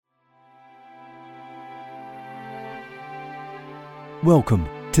Welcome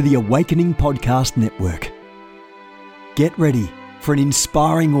to the Awakening Podcast Network. Get ready for an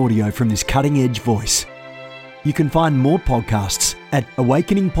inspiring audio from this cutting-edge voice. You can find more podcasts at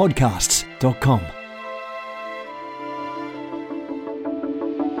awakeningpodcasts.com.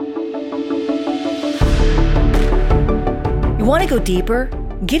 You want to go deeper?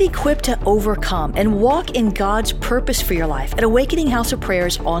 Get equipped to overcome and walk in God's purpose for your life at Awakening House of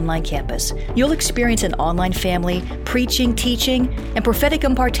Prayer's online campus. You'll experience an online family, preaching, teaching, and prophetic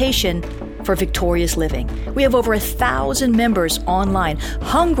impartation for victorious living. We have over 1,000 members online,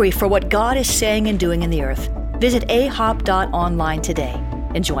 hungry for what God is saying and doing in the earth. Visit ahop.online today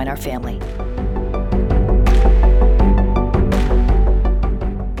and join our family.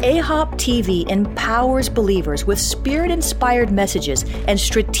 AHOP TV empowers believers with Spirit-inspired messages and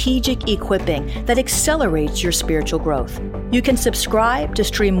strategic equipping that accelerates your spiritual growth. You can subscribe to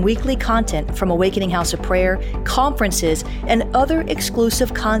stream weekly content from Awakening House of Prayer, conferences, and other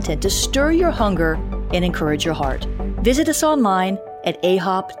exclusive content to stir your hunger and encourage your heart. Visit us online at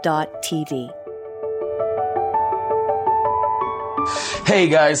ahop.tv. Hey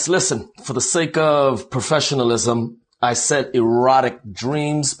guys, listen, for the sake of professionalism, I said erotic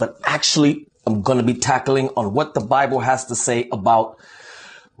dreams, but actually I'm going to be tackling on what the Bible has to say about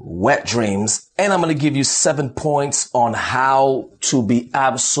wet dreams. And I'm going to give you 7 points on how to be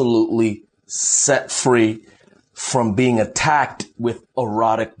absolutely set free from being attacked with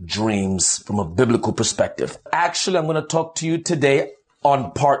erotic dreams from a biblical perspective. Actually, I'm going to talk to you today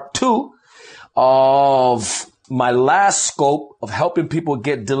on part 2 of my last scope of helping people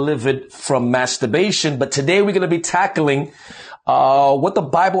get delivered from masturbation. But today we're going to be tackling what the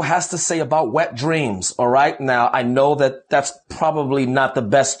Bible has to say about wet dreams. All right. Now, I know that that's probably not the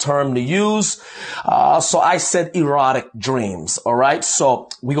best term to use. So I said erotic dreams. All right. So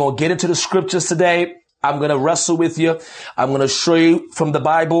we're going to get into the scriptures today. I'm going to wrestle with you. I'm going to show you from the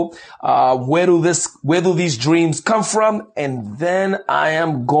Bible, where do these dreams come from? And then I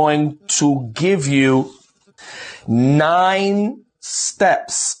am going to give you 9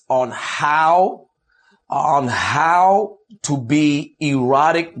 steps on how to be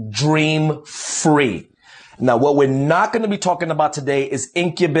erotic dream free. Now, what we're not going to be talking about today is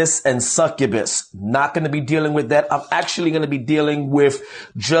incubus and succubus. Not going to be dealing with that. I'm actually going to be dealing with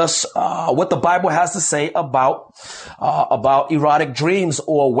just what the Bible has to say about erotic dreams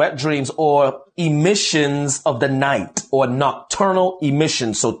or wet dreams or emissions of the night or nocturnal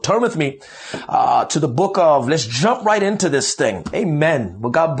emissions. So turn with me to the book of, let's jump right into this thing. Amen. Well,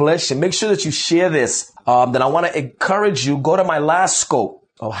 God bless you. Make sure that you share this. Then I want to encourage you, go to my last scope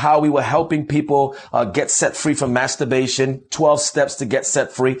of how we were helping people get set free from masturbation, 12 steps to get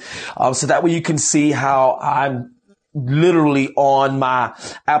set free. So that way you can see how I'm literally on my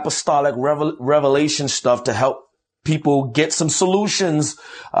apostolic revelation stuff to help people get some solutions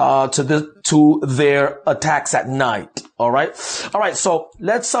to their attacks at night. All right. So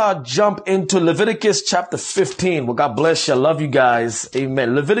let's jump into Leviticus chapter 15. Well, God bless you. I love you guys.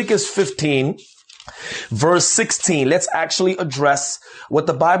 Amen. Leviticus 15. Verse 16, let's actually address what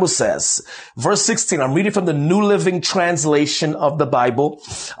the Bible says. Verse 16, I'm reading from the New Living Translation of the Bible.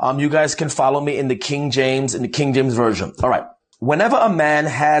 You guys can follow me in the King James Version. All right. Whenever a man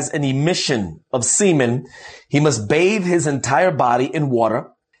has an emission of semen, he must bathe his entire body in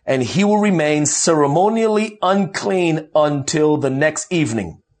water, and he will remain ceremonially unclean until the next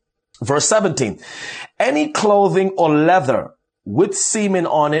evening. Verse 17, any clothing or leather with semen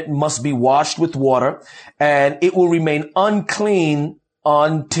on it must be washed with water, and it will remain unclean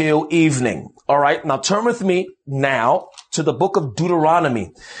until evening. All right. Now turn with me now to the book of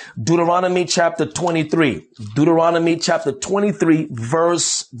Deuteronomy. Deuteronomy chapter 23. Deuteronomy chapter 23,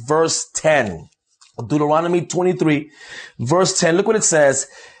 verse 10. Deuteronomy 23, verse 10. Look what it says.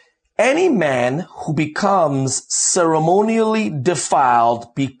 Any man who becomes ceremonially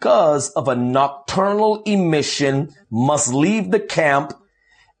defiled because of a nocturnal emission must leave the camp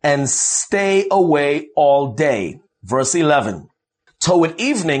and stay away all day. Verse 11. Toward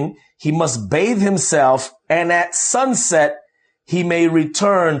evening, he must bathe himself, and at sunset, he may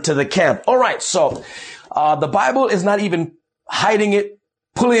return to the camp. All right. So, the Bible is not even hiding it,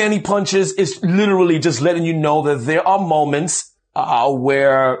 pulling any punches. It's literally just letting you know that there are moments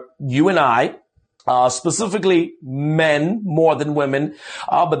where you and I, specifically men more than women,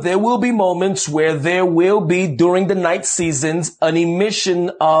 but there will be moments where there will be during the night seasons an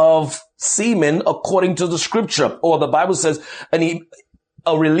emission of semen according to the scripture, or the Bible says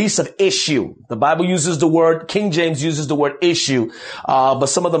a release of issue. The Bible uses the word, King James uses the word issue, but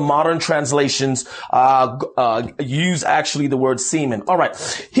some of the modern translations use actually the word semen. All right.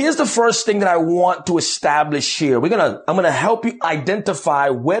 Here's the first thing that I want to establish here. I'm gonna help you identify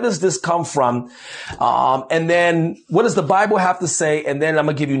where does this come from, and then what does the Bible have to say, and then I'm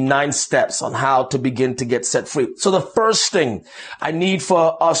gonna give you 9 steps on how to begin to get set free. So the first thing I need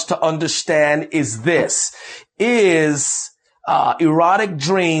for us to understand is this, erotic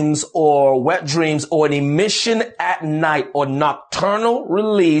dreams or wet dreams or an emission at night or nocturnal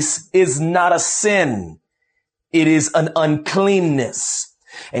release is not a sin. It is an uncleanness.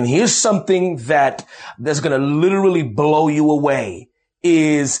 And here's something that's going to literally blow you away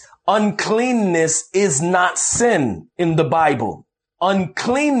is uncleanness is not sin in the Bible.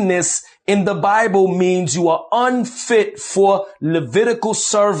 Uncleanness in the Bible means you are unfit for Levitical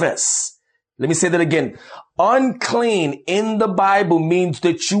service. Let me say that again. Unclean in the Bible means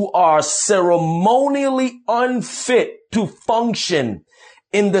that you are ceremonially unfit to function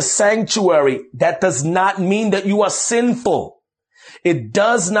in the sanctuary. That does not mean that you are sinful. It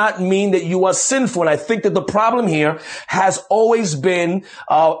does not mean that you are sinful. And I think that the problem here has always been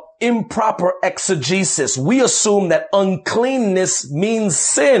improper exegesis. We assume that uncleanness means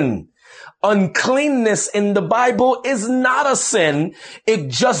sin. Uncleanness in the Bible is not a sin. It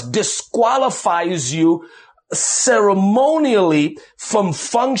just disqualifies you ceremonially from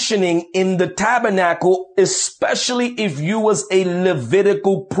functioning in the tabernacle, especially if you was a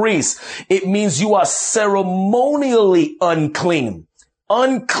Levitical priest. It means you are ceremonially unclean.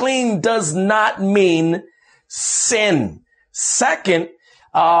 Unclean does not mean sin. Second,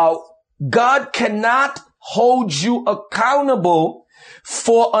 God cannot hold you accountable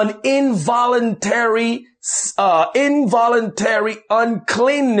for an involuntary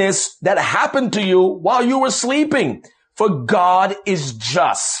uncleanness that happened to you while you were sleeping. For God is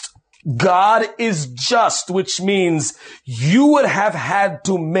just. God is just, which means you would have had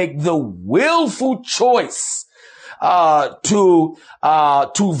to make the willful choice to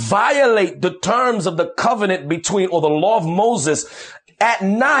violate the terms of the covenant or the law of Moses. At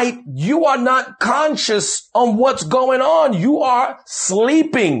night, you are not conscious on what's going on. You are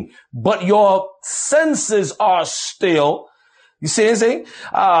sleeping, but your senses are still, you see what I'm saying?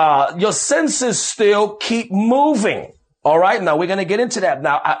 Your senses still keep moving. All right. Now we're going to get into that.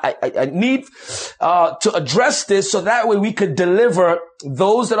 Now I need, to address this so that way we could deliver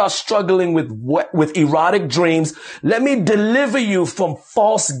those that are struggling with erotic dreams. Let me deliver you from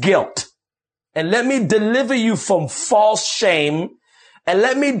false guilt, and let me deliver you from false shame. And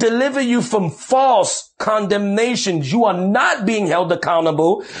let me deliver you from false condemnations. You are not being held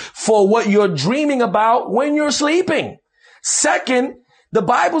accountable for what you're dreaming about when you're sleeping. Second, the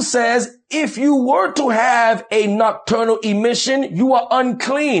Bible says if you were to have a nocturnal emission, you are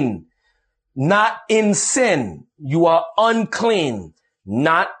unclean, not in sin. You are unclean,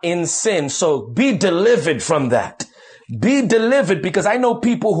 not in sin. So be delivered from that. Be delivered, because I know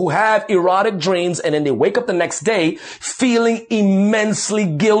people who have erotic dreams and then they wake up the next day feeling immensely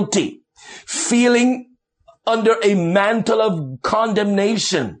guilty, feeling under a mantle of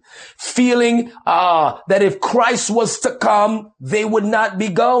condemnation, feeling that if Christ was to come, they would not be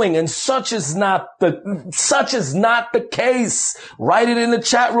going. And such is not the case. Write it in the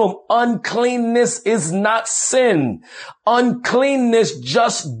chat room. Uncleanness is not sin. Uncleanness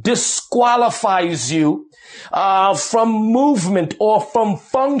just disqualifies you from movement or from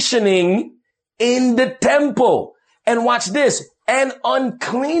functioning in the temple. And watch this. And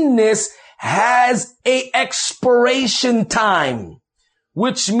uncleanness has a expiration time,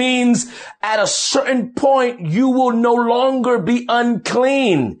 which means at a certain point, you will no longer be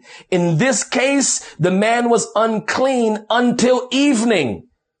unclean. In this case, the man was unclean until evening.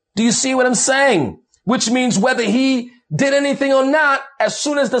 Do you see what I'm saying? Which means whether he did anything or not, as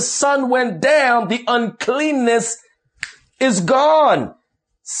soon as the sun went down, the uncleanness is gone.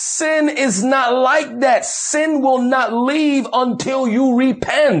 Sin is not like that. Sin will not leave until you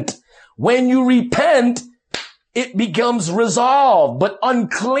repent. When you repent, it becomes resolved. But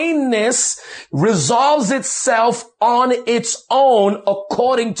uncleanness resolves itself on its own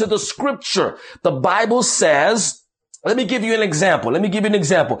according to the scripture. The Bible says, let me give you an example.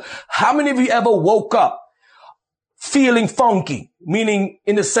 How many of you ever woke up feeling funky, meaning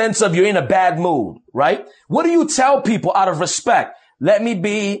in the sense of you're in a bad mood, right? What do you tell people out of respect?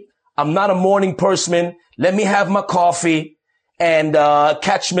 I'm not a morning person. Let me have my coffee and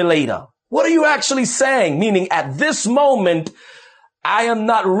catch me later. What are you actually saying? Meaning at this moment, I am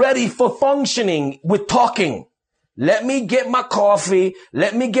not ready for functioning with talking. Let me get my coffee.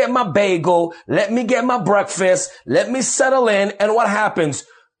 Let me get my bagel. Let me get my breakfast. Let me settle in. And what happens?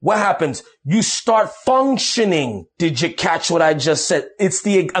 What happens? You start functioning. Did you catch what I just said?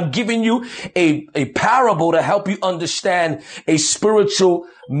 I'm giving you a parable to help you understand a spiritual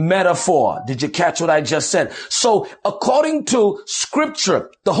metaphor. Did you catch what I just said? So according to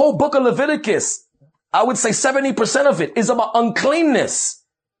scripture, the whole book of Leviticus, I would say 70% of it is about uncleanness.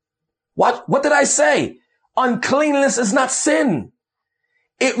 What did I say? Uncleanness is not sin.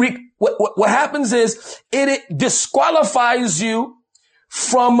 What happens is it disqualifies you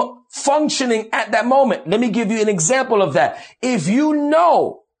from functioning at that moment. Let me give you an example of that. If you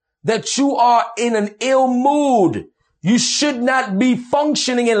know that you are in an ill mood, you should not be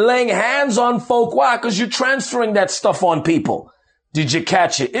functioning and laying hands on folk. Why? Because you're transferring that stuff on people. Did you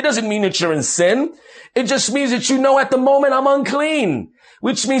catch it? It doesn't mean that you're in sin. It just means that you know at the moment I'm unclean,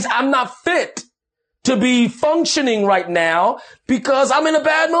 which means I'm not fit to be functioning right now because I'm in a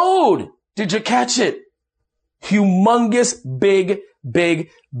bad mood. Did you catch it? Humongous, big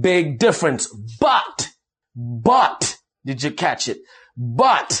difference. But, did you catch it?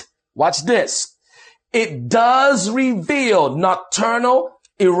 But, watch this. It does reveal nocturnal,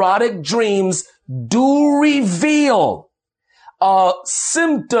 erotic dreams do reveal a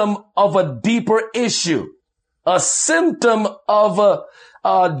symptom of a deeper issue. A symptom of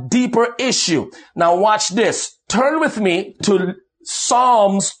a deeper issue. Now watch this. Turn with me to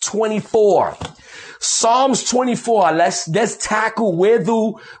Psalms 24. Psalms 24. Let's tackle where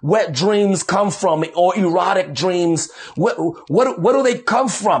do wet dreams come from or erotic dreams. What do they come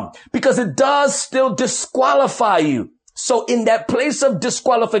from? Because it does still disqualify you. So in that place of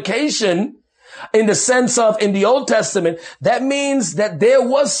disqualification, in the sense of in the Old Testament, that means that there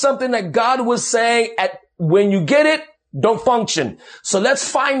was something that God was saying when you get it, don't function. So let's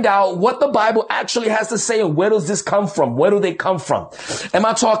find out what the Bible actually has to say and where does this come from? Where do they come from? Am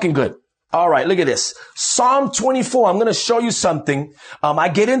I talking good? All right, look at this. Psalm 24. I'm going to show you something. I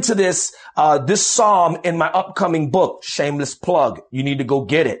get into this psalm in my upcoming book, shameless plug. You need to go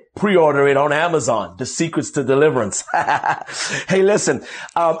get it. Pre-order it on Amazon. The Secrets to Deliverance. Hey, listen,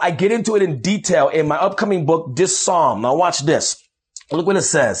 I get into it in detail in my upcoming book, this psalm. Now watch this. Look what it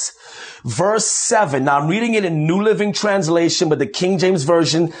says. Verse 7. Now I'm reading it in New Living Translation, but the King James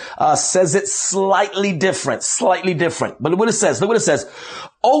Version says it slightly different. But look what it says.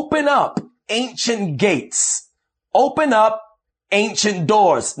 Open up ancient gates. Open up ancient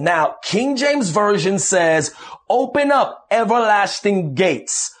doors. Now, King James Version says, open up everlasting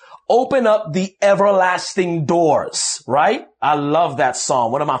gates. Open up the everlasting doors, right? I love that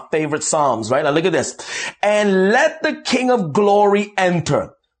psalm. One of my favorite psalms, right? Now look at this. And let the King of glory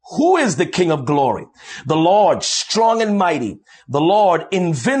enter. Who is the King of glory? The Lord, strong and mighty. The Lord,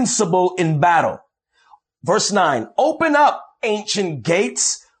 invincible in battle. Verse 9, open up ancient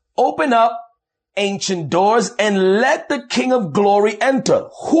gates. Open up ancient doors and let the King of glory enter.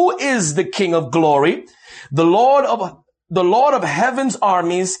 Who is the King of glory? The Lord of heaven's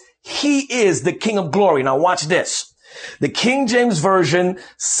armies. He is the King of glory. Now watch this. The King James Version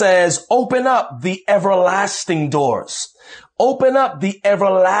says, open up the everlasting doors. Open up the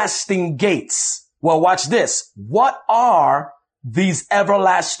everlasting gates. Well, watch this. What are these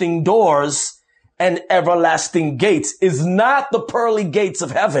everlasting doors and everlasting gates? Is not the pearly gates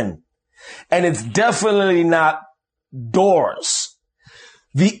of heaven. And it's definitely not doors.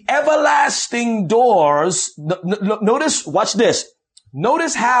 The everlasting doors, notice, watch this.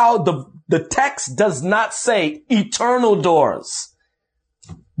 Notice how the text does not say eternal doors.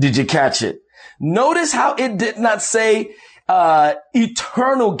 Did you catch it? Notice how it did not say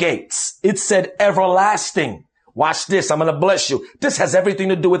eternal gates. It said everlasting. Watch this. I'm going to bless you. This has everything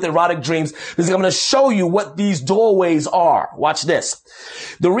to do with erotic dreams because I'm going to show you what these doorways are. Watch this.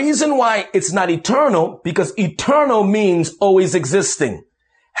 The reason why it's not eternal, because eternal means always existing,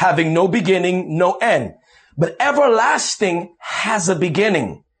 having no beginning, no end. But everlasting has a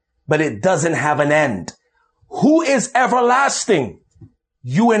beginning, but it doesn't have an end. Who is everlasting?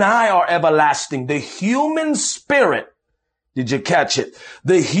 You and I are everlasting. The human spirit. Did you catch it?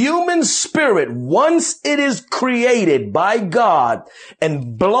 The human spirit, once it is created by God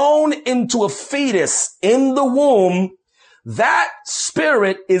and blown into a fetus in the womb, that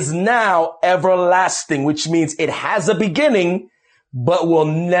spirit is now everlasting, which means it has a beginning, but will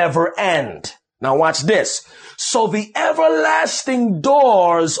never end. Now watch this. So the everlasting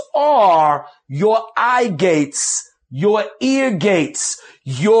doors are your eye gates, your ear gates,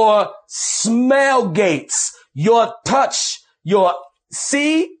 your smell gates, your touch, your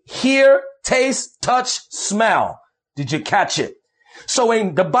see, hear, taste, touch, smell. Did you catch it? So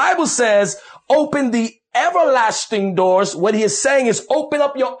when the Bible says, open the everlasting doors, what he is saying is open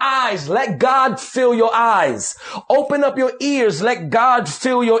up your eyes. Let God fill your eyes. Open up your ears. Let God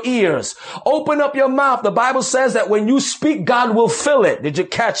fill your ears. Open up your mouth. The Bible says that when you speak, God will fill it. Did you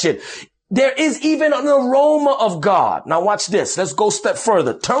catch it? There is even an aroma of God. Now watch this. Let's go a step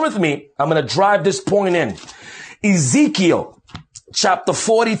further. Turn with me. I'm going to drive this point in. Ezekiel chapter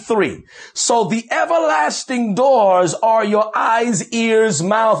 43. So the everlasting doors are your eyes, ears,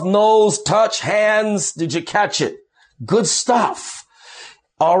 mouth, nose, touch, hands. Did you catch it? Good stuff.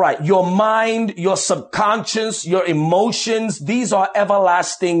 All right. Your mind, your subconscious, your emotions. These are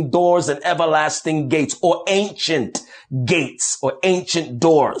everlasting doors and everlasting gates, or ancient gates or ancient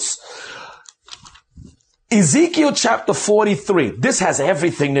doors. Ezekiel chapter 43. This has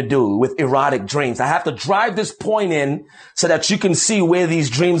everything to do with erotic dreams. I have to drive this point in so that you can see where these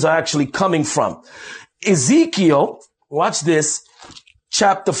dreams are actually coming from. Ezekiel, watch this,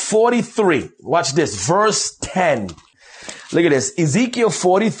 chapter 43. Watch this, verse 10. Look at this. Ezekiel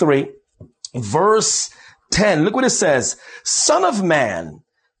 43, verse 10. Look what it says. Son of man,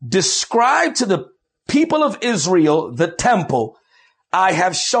 describe to the people of Israel the temple I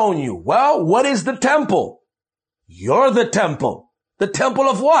have shown you. Well, what is the temple? You're the temple. The temple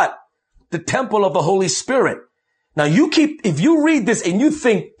of what? The temple of the Holy Spirit. Now if you read this and you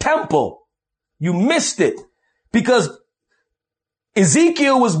think temple, you missed it, because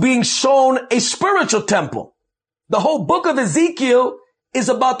Ezekiel was being shown a spiritual temple. The whole book of Ezekiel is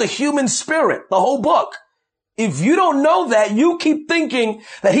about the human spirit, the whole book. If you don't know that, you keep thinking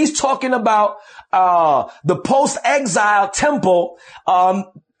that he's talking about the post-exile temple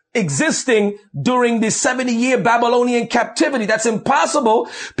existing during the 70-year Babylonian captivity. That's impossible,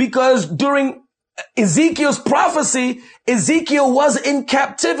 because during Ezekiel's prophecy, Ezekiel was in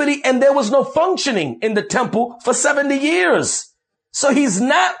captivity and there was no functioning in the temple for 70 years. So he's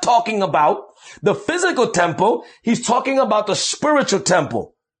not talking about the physical temple. He's talking about the spiritual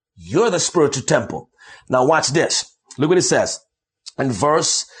temple. You're the spiritual temple. Now watch this. Look what it says in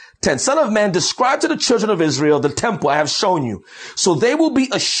verse 10. Son of man, describe to the children of Israel the temple I have shown you, so they will be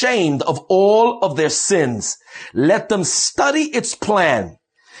ashamed of all of their sins. Let them study its plan,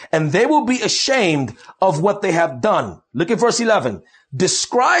 and they will be ashamed of what they have done. Look at verse 11.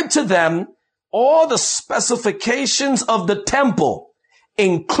 Describe to them all the specifications of the temple,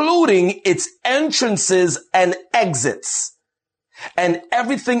 including its entrances and exits, and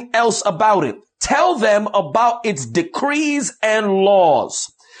everything else about it. Tell them about its decrees and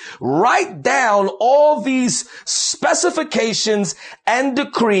laws. Write down all these specifications and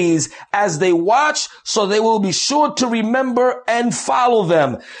decrees as they watch, so they will be sure to remember and follow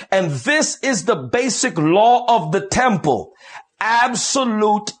them. And this is the basic law of the temple: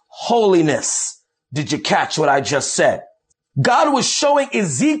 absolute holiness. Did you catch what I just said? God was showing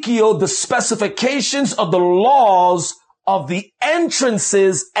Ezekiel the specifications of the laws of the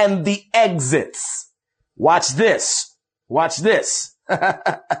entrances and the exits. Watch this. Watch this.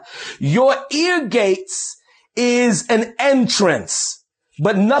 Your ear gates is an entrance,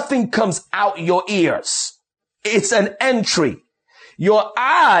 but nothing comes out your ears. It's an entry. Your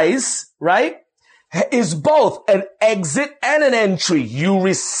eyes, right, is both an exit and an entry. You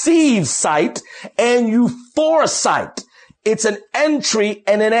receive sight and you foresight. It's an entry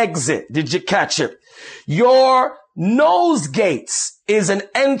and an exit. Did you catch it? Your nose gates is an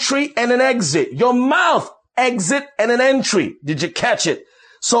entry and an exit. Your mouth, exit and an entry. Did you catch it?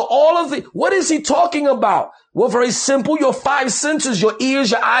 So what is he talking about? Well, very simple. Your five senses, your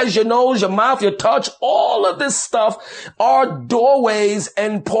ears, your eyes, your nose, your mouth, your touch, all of this stuff are doorways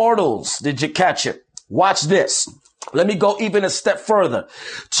and portals. Did you catch it? Watch this. Let me go even a step further.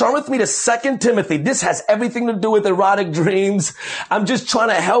 Turn with me to 2 Timothy. This has everything to do with erotic dreams. I'm just trying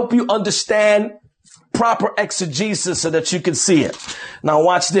to help you understand proper exegesis so that you can see it. Now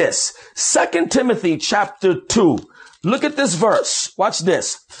watch this. 2 Timothy chapter 2. Look at this verse. Watch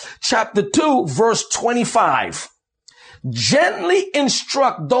this. Chapter 2, verse 25. Gently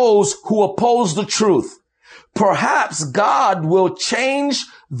instruct those who oppose the truth. Perhaps God will change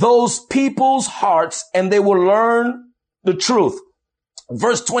those people's hearts and they will learn the truth.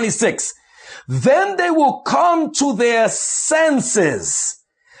 Verse 26. Then they will come to their senses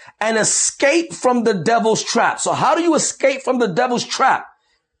and escape from the devil's trap. So how do you escape from the devil's trap?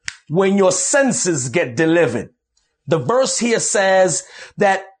 When your senses get delivered. The verse here says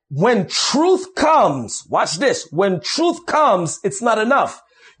that when truth comes, watch this, when truth comes, it's not enough.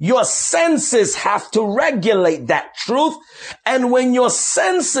 Your senses have to regulate that truth. And when your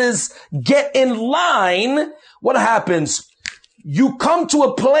senses get in line, what happens? You come to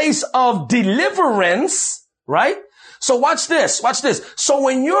a place of deliverance, right? So watch this. So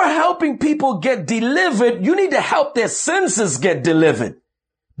when you're helping people get delivered, you need to help their senses get delivered.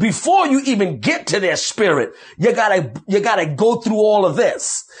 Before you even get to their spirit, you gotta go through all of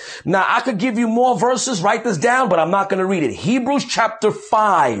this. Now, I could give you more verses, write this down, but I'm not going to read it. Hebrews chapter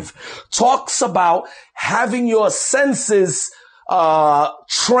 5 talks about having your senses,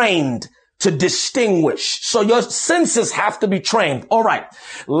 trained to distinguish. So your senses have to be trained. All right.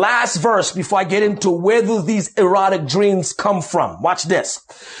 Last verse before I get into where do these erotic dreams come from. Watch this.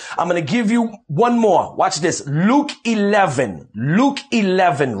 I'm going to give you one more. Watch this. Luke 11.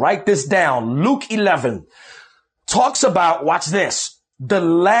 Write this down. Luke 11 talks about, watch this. The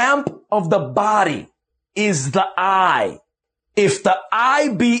lamp of the body is the eye. If the eye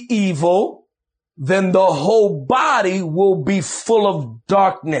be evil, then the whole body will be full of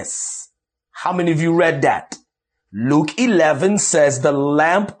darkness. How many of you read that? Luke 11 says the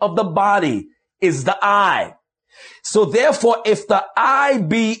lamp of the body is the eye. So therefore, if the eye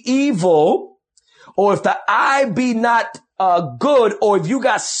be evil, or if the eye be not good, or if you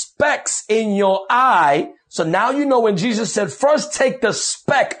got specks in your eye, so now you know when Jesus said, first take the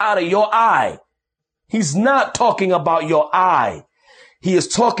speck out of your eye. He's not talking about your eye. He is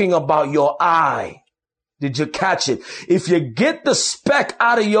talking about your eye. Did you catch it? If you get the speck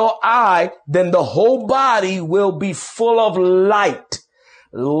out of your eye, then the whole body will be full of light.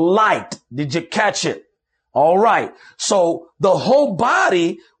 Light. Did you catch it? All right. So the whole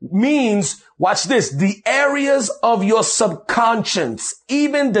body means, watch this, the areas of your subconscious,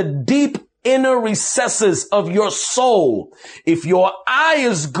 even the deep inner recesses of your soul. If your eye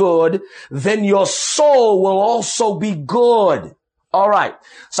is good, then your soul will also be good. All right.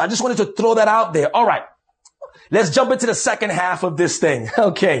 So I just wanted to throw that out there. All right. Let's jump into the second half of this thing.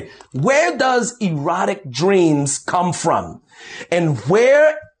 Okay. Where does erotic dreams come from? And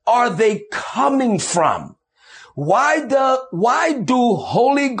where are they coming from? Why do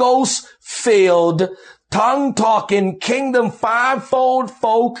Holy Ghost filled, tongue talking, kingdom fivefold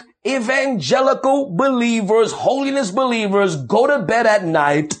folk, evangelical believers, holiness believers go to bed at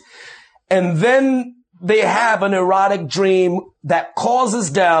night and then they have an erotic dream that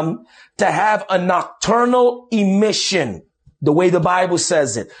causes them to have a nocturnal emission, the way the Bible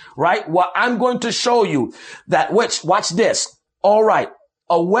says it, right? Well, I'm going to show you that, watch this. All right.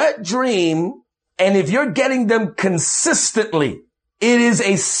 A wet dream, and if you're getting them consistently, it is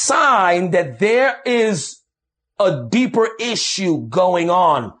a sign that there is a deeper issue going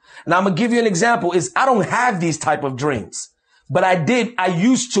on. And I'm going to give you an example is I don't have these type of dreams, but I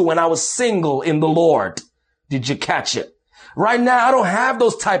used to when I was single in the Lord. Did you catch it? Right now, I don't have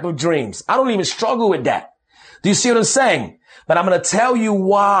those type of dreams. I don't even struggle with that. Do you see what I'm saying? But I'm going to tell you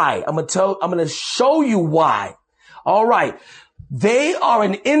why. I'm going to show you why. All right. They are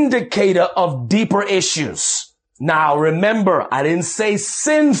an indicator of deeper issues. Now, remember, I didn't say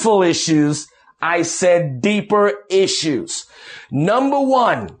sinful issues. I said deeper issues. Number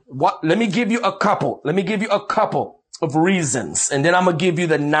one, let me give you a couple of reasons, and then I'm going to give you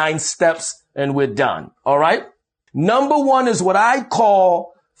the 9 steps and we're done. All right. Number one is what I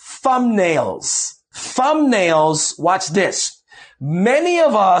call thumbnails. Thumbnails. Watch this. Many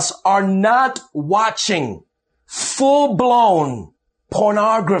of us are not watching full-blown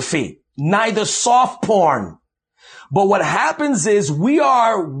pornography, neither soft porn. But what happens is we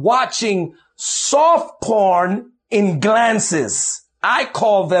are watching soft porn in glances. I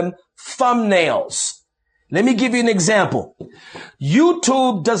call them thumbnails. Let me give you an example.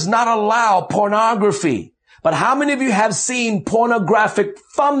 YouTube does not allow pornography, but how many of you have seen pornographic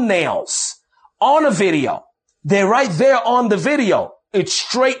thumbnails on a video? They're right there on the video. It's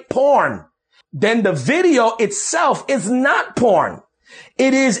straight porn. Then the video itself is not porn.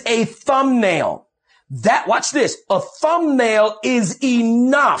 It is a thumbnail. Watch this. A thumbnail is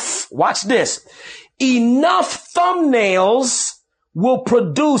enough. Watch this. Enough thumbnails will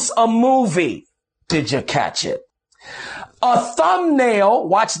produce a movie. Did you catch it? A thumbnail,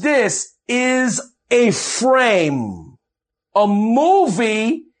 watch this, is a frame. A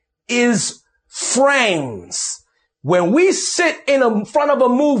movie is frames. When we sit in front of a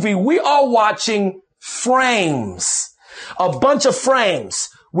movie, we are watching frames. A bunch of frames.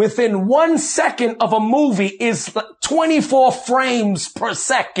 Within 1 second of a movie is 24 frames per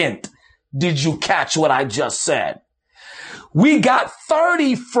second. Did you catch what I just said? We got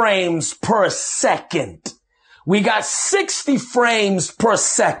 30 frames per second. We got 60 frames per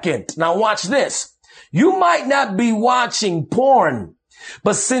second. Now watch this. You might not be watching porn,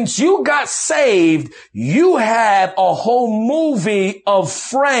 but since you got saved, you have a whole movie of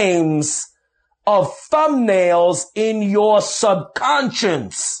frames of thumbnails in your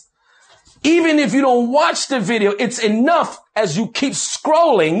subconscious. Even if you don't watch the video, it's enough as you keep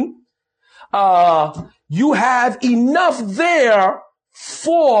scrolling. You have enough there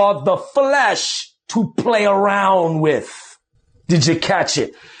for the flesh to play around with. Did you catch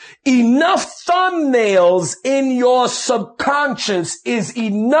it? Enough thumbnails in your subconscious is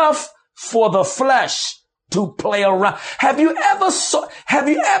enough for the flesh to play around. Have you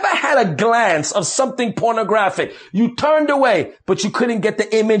ever had a glance of something pornographic? You turned away, but you couldn't get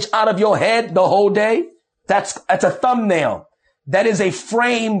the image out of your head the whole day? That's a thumbnail. That is a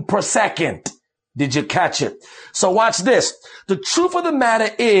frame per second. Did you catch it? So watch this. The truth of the matter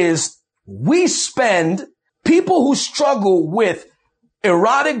is people who struggle with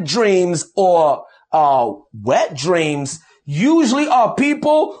erotic dreams or wet dreams usually are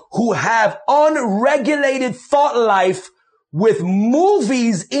people who have unregulated thought life with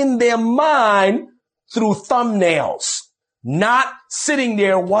movies in their mind through thumbnails, not sitting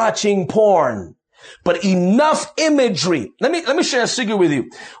there watching porn, but enough imagery. Let me share a secret with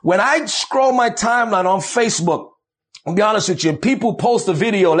you. When I scroll my timeline on Facebook, I'll be honest with you, people post a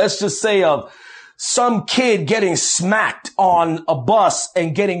video, let's just say of some kid getting smacked on a bus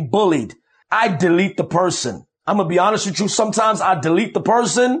and getting bullied. I delete the person. I'm going to be honest with you. Sometimes I delete the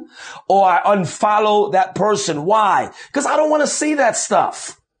person or I unfollow that person. Why? Because I don't want to see that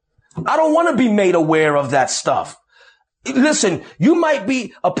stuff. I don't want to be made aware of that stuff. Listen,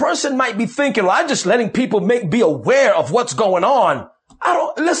 a person might be thinking, well, I'm just letting people be aware of what's going on.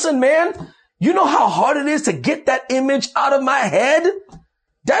 Listen, man, you know how hard it is to get that image out of my head?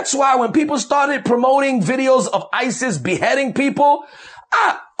 That's why when people started promoting videos of ISIS beheading people,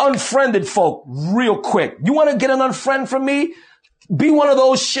 I unfriended folk real quick. You want to get an unfriend from me? Be one of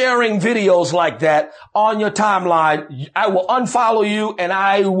those sharing videos like that on your timeline. I will unfollow you and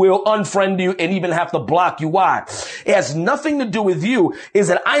I will unfriend you and even have to block you. Why? It has nothing to do with you. Is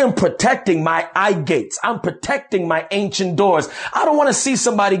that I am protecting my eye gates. I'm protecting my ancient doors. I don't want to see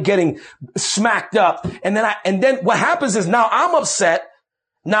somebody getting smacked up. And then what happens is now I'm upset.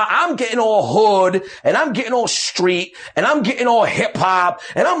 Now I'm getting all hood and I'm getting all street and I'm getting all hip hop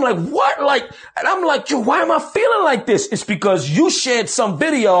and I'm like, what? And I'm like, yo, why am I feeling like this? It's because you shared some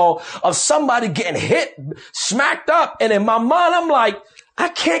video of somebody getting hit, smacked up. And in my mind, I'm like, I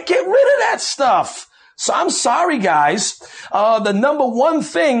can't get rid of that stuff. So I'm sorry, guys. The number one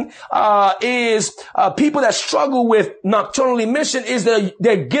thing, is, people that struggle with nocturnal emission is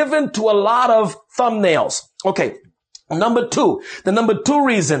they're given to a lot of thumbnails. Okay. The number two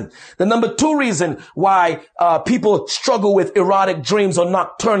reason why, people struggle with erotic dreams or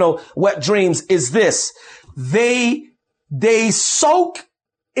nocturnal wet dreams is this. They soak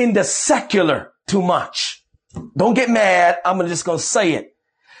in the secular too much. Don't get mad. I'm just going to say it.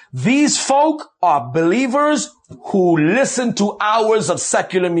 These folk are believers who listen to hours of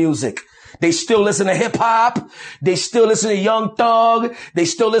secular music. They still listen to hip hop. They still listen to Young Thug. They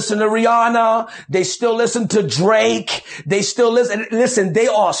still listen to Rihanna. They still listen to Drake. They still listen. They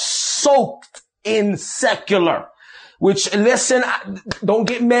are soaked in secular, which listen, don't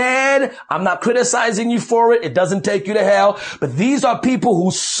get mad. I'm not criticizing you for it. It doesn't take you to hell, but these are people who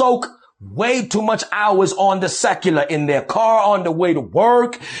soak way too much hours on the secular in their car on the way to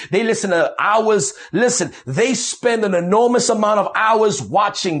work. They listen to hours. Listen, they spend an enormous amount of hours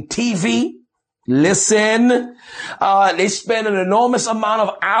watching TV. Listen, they spend an enormous amount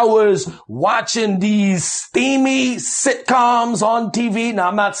of hours watching these steamy sitcoms on TV. Now,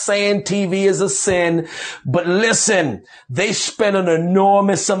 I'm not saying TV is a sin, but listen, they spend an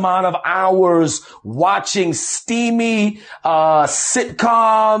enormous amount of hours watching steamy,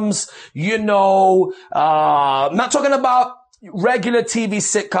 sitcoms, I'm not talking about regular TV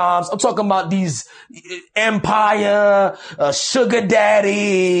sitcoms. I'm talking about these Empire, Sugar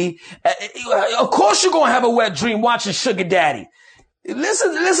Daddy. Of course you're going to have a wet dream watching Sugar Daddy.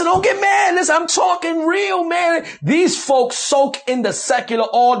 Listen, don't get mad. Listen, I'm talking real, man. These folks soak in the secular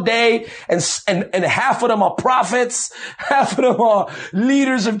all day and half of them are prophets. Half of them are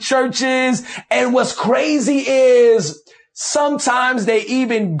leaders of churches. And what's crazy is sometimes they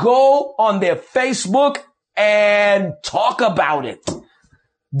even go on their Facebook and talk about it.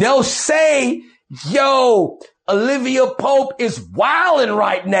 They'll say, yo, Olivia Pope is wilding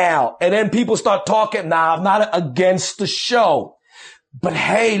right now. And then people start talking. Now, I'm not against the show, but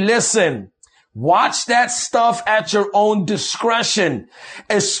hey, listen, watch that stuff at your own discretion,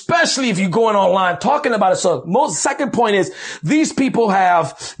 especially if you're going online talking about it. So second point is these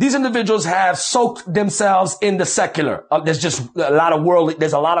individuals have soaked themselves in the secular. There's just a lot of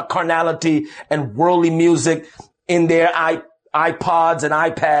there's a lot of carnality and worldly music in their iPods and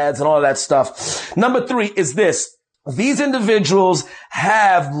iPads and all that stuff. Number 3 is this. These individuals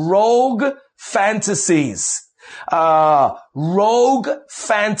have rogue fantasies. Rogue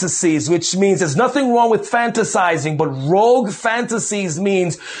fantasies, which means there's nothing wrong with fantasizing, but rogue fantasies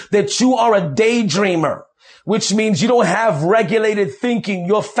means that you are a daydreamer, which means you don't have regulated thinking.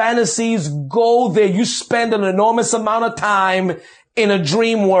 Your fantasies go there. You spend an enormous amount of time in a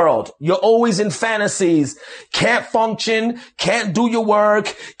dream world. You're always in fantasies. Can't function, can't do your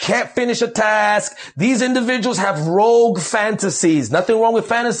work, can't finish a task. These individuals have rogue fantasies. Nothing wrong with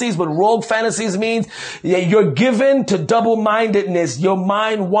fantasies, but rogue fantasies means you're given to double-mindedness. Your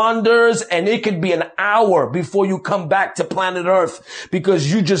mind wanders and it could be an hour before you come back to planet Earth because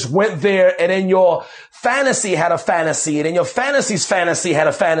you just went there and then your fantasy had a fantasy and then your fantasy's fantasy had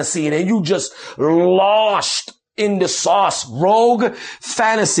a fantasy and then you just lost in the sauce. Rogue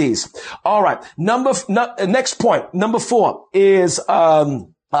fantasies. All right. Next point. Number 4 is,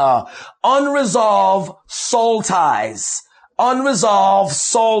 unresolved soul ties. Unresolved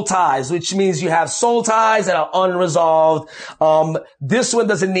soul ties, which means you have soul ties that are unresolved. This one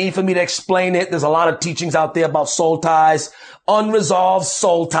doesn't need for me to explain it. There's a lot of teachings out there about soul ties. Unresolved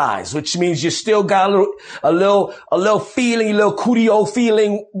soul ties, which means you still got a little feeling, a little cudio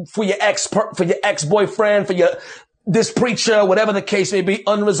feeling for your ex-boyfriend, for this preacher, whatever the case may be.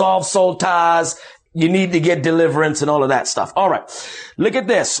 Unresolved soul ties. You need to get deliverance and all of that stuff. All right. Look at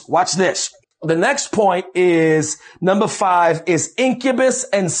this. Watch this. The next point is number 5 is incubus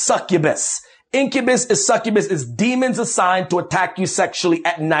and succubus. Incubus and succubus is demons assigned to attack you sexually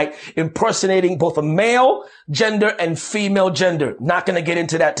at night, impersonating both a male gender and female gender. Not going to get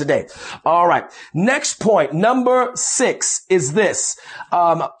into that today. All right. Next point, number 6 is this.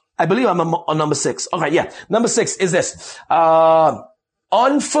 I believe I'm on number 6. Okay. Yeah. Number 6 is this.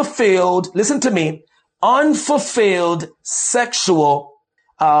 Unfulfilled, listen to me, unfulfilled sexual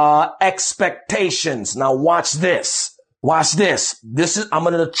expectations. Now watch this. Watch this. I'm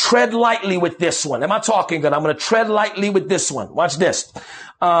going to tread lightly with this one. Am I talking good? I'm going to tread lightly with this one. Watch this.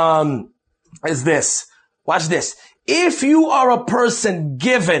 Is this. Watch this. If you are a person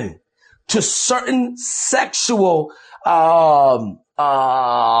given to certain sexual,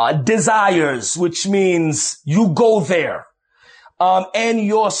 desires, which means you go there, and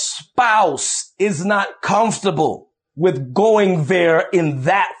your spouse is not comfortable with going there in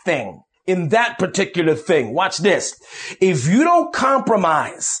that thing, in that particular thing. Watch this. If you don't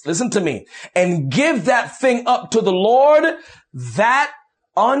compromise, listen to me, and give that thing up to the Lord, that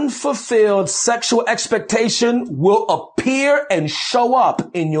unfulfilled sexual expectation will appear and show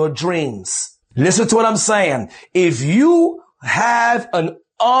up in your dreams. Listen to what I'm saying. If you have an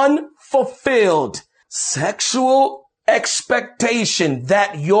unfulfilled sexual expectation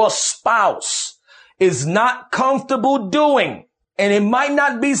that your spouse is not comfortable doing, and it might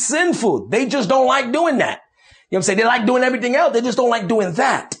not be sinful, they just don't like doing that. You know what I'm saying? They like doing everything else. They just don't like doing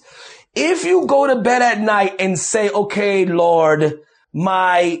that. If you go to bed at night and say, okay, Lord,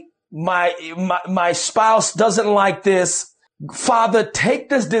 my spouse doesn't like this. Father, take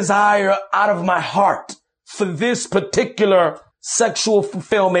this desire out of my heart for this particular sexual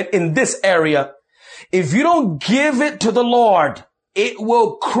fulfillment in this area. If you don't give it to the Lord, it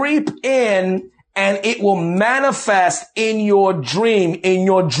will creep in and it will manifest in your dream. In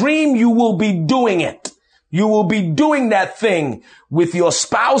your dream, you will be doing it. You will be doing that thing with your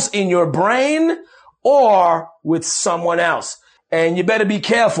spouse in your brain or with someone else. And you better be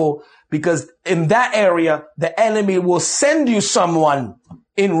careful, because in that area, the enemy will send you someone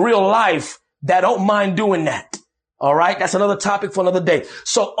in real life that don't mind doing that. All right. That's another topic for another day.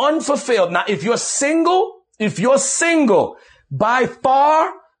 So unfulfilled. Now, if you're single, by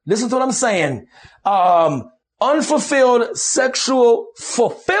far, listen to what I'm saying. Unfulfilled sexual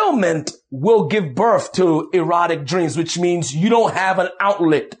fulfillment will give birth to erotic dreams, which means you don't have an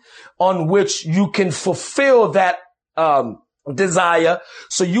outlet on which you can fulfill that, desire.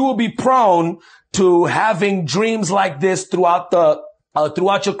 So you will be prone to having dreams like this throughout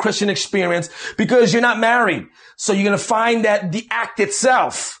your Christian experience, because you're not married. So you're going to find that the act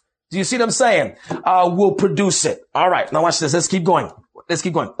itself, do you see what I'm saying? Will produce it. All right. Now watch this. Let's keep going.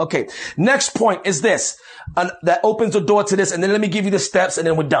 Okay. Next point is this, that opens the door to this. And then let me give you the steps and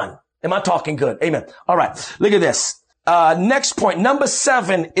then we're done. Am I talking good? Amen. All right. Look at this. Next point. Number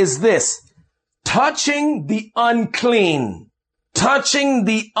 7 is this, touching the unclean. Touching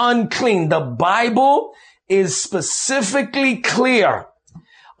the unclean. The Bible is specifically clear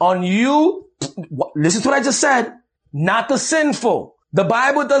on you. Listen to what I just said. Not the sinful. The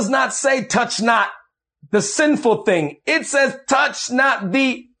Bible does not say touch not the sinful thing. It says touch not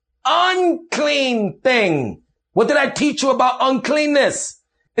the unclean thing. What did I teach you about uncleanness?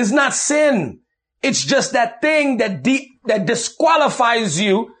 It's not sin. It's just that thing that disqualifies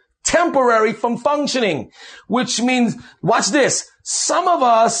you temporary from functioning, which means, watch this. Some of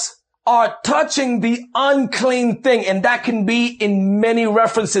us are touching the unclean thing, and that can be in many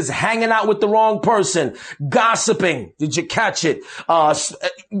references: hanging out with the wrong person, gossiping. Did you catch it?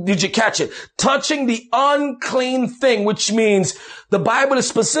 Touching the unclean thing, which means the Bible is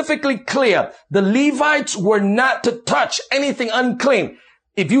specifically clear. The Levites were not to touch anything unclean.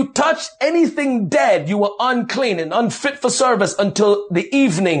 If you touched anything dead, you were unclean and unfit for service until the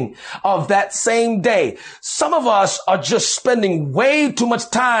evening of that same day. Some of us are just spending way too much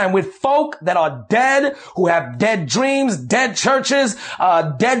time with folk that are dead, who have dead dreams, dead churches,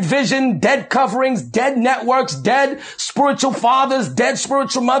 dead vision, dead coverings, dead networks, dead spiritual fathers, dead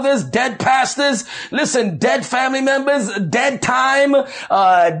spiritual mothers, dead pastors. Listen, dead family members, dead time.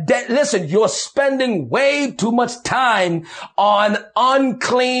 Listen, you're spending way too much time on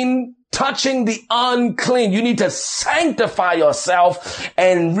unclean, touching the unclean. You need to sanctify yourself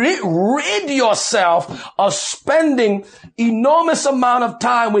and rid yourself of spending enormous amount of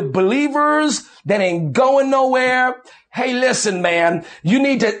time with believers that ain't going nowhere. Hey, listen, man, you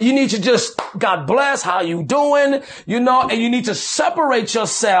need to just, God bless, how you doing? And you need to separate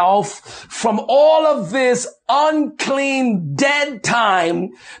yourself from all of this unclean, dead time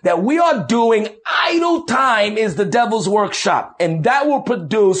that we are doing. Idle time is the devil's workshop, and that will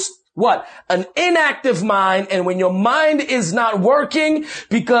produce what? An inactive mind. And when your mind is not working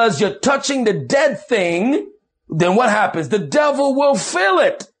because you're touching the dead thing, then what happens? The devil will fill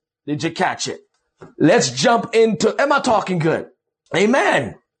it. Did you catch it? Let's jump into, am I talking good?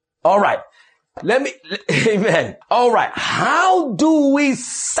 Amen. All right. Amen. All right. How do we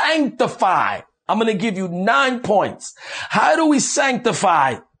sanctify? I'm going to give you 9 points. How do we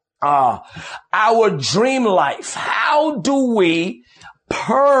sanctify our dream life? How do we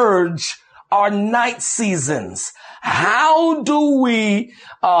purge our night seasons? How do we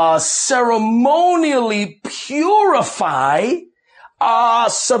ceremonially purify our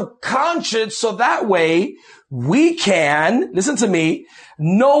subconscious so that way we can, listen to me,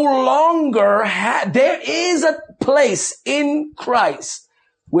 no longer there is a place in Christ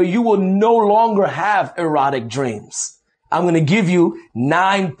where you will no longer have erotic dreams. I'm going to give you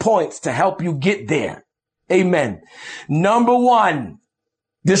 9 points to help you get there. Amen. Number 1,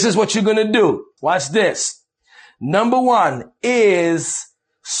 this is what you're going to do. Watch this. Number 1 is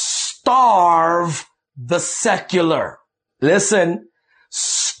starve the secular. Listen,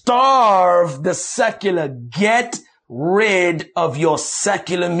 starve the secular. Get rid of your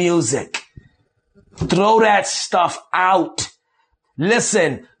secular music. Throw that stuff out.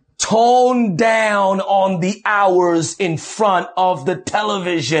 Listen, tone down on the hours in front of the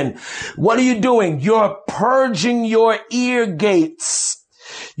television. What are you doing? You're purging your ear gates.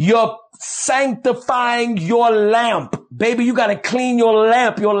 You're sanctifying your lamp. Baby, you got to clean your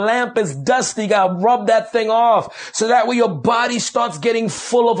lamp. Your lamp is dusty. You got to rub that thing off so that way your body starts getting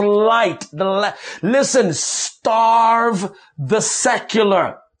full of light. Listen, starve the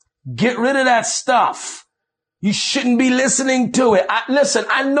secular. Get rid of that stuff. You shouldn't be listening to it. Listen,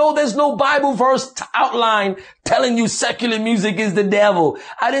 I know there's no Bible verse outline telling you secular music is the devil.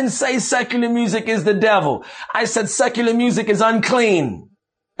 I didn't say secular music is the devil. I said secular music is unclean.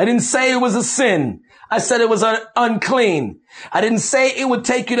 I didn't say it was a sin. I said it was unclean. I didn't say it would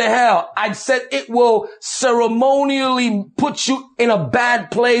take you to hell. I said it will ceremonially put you in a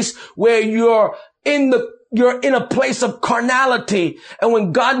bad place where you're in a place of carnality. And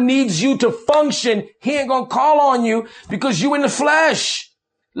when God needs you to function, he ain't going to call on you because you in the flesh.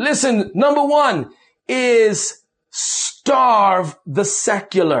 Listen, number 1 is starve the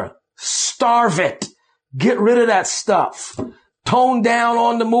secular. Starve it. Get rid of that stuff. Tone down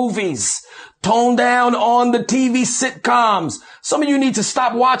on the movies. Tone down on the TV sitcoms. Some of you need to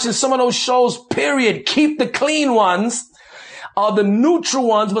stop watching some of those shows, period. Keep the clean ones. The neutral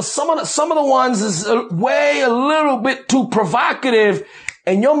ones, but some of the ones is a little bit too provocative,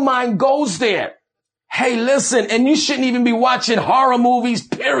 and your mind goes there. Hey, listen, and you shouldn't even be watching horror movies,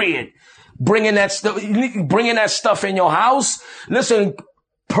 period. Bringing that stuff in your house. Listen,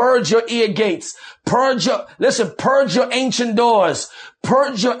 purge your ear gates. Purge your ancient doors.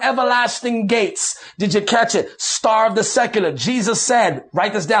 Purge your everlasting gates. Did you catch it? Starve the secular. Jesus said,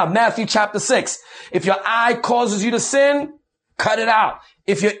 write this down, Matthew chapter 6. If your eye causes you to sin, cut it out.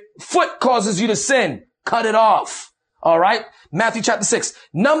 If your foot causes you to sin, cut it off. All right. Matthew chapter 6.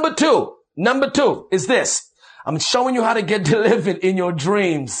 Number two is this. I'm showing you how to get delivered in your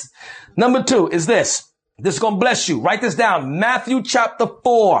dreams. Number 2 is this. This is going to bless you. Write this down. Matthew chapter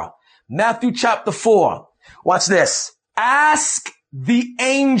 4. Matthew chapter 4. Watch this. Ask the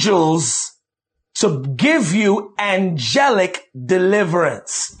angels to give you angelic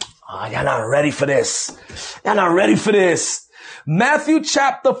deliverance. Oh, y'all not ready for this. Y'all not ready for this. Matthew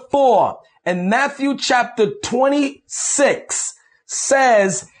chapter 4 and Matthew chapter 26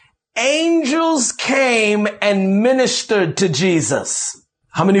 says, angels came and ministered to Jesus.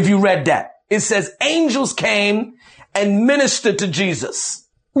 How many of you read that? It says angels came and ministered to Jesus.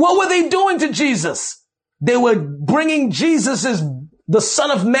 What were they doing to Jesus? They were bringing Jesus's, the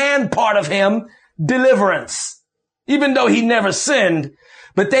Son of Man part of him, deliverance. Even though he never sinned,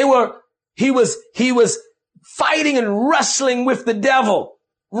 but he was fighting and wrestling with the devil,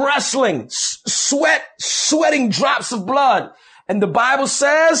 wrestling, sweating drops of blood. And the Bible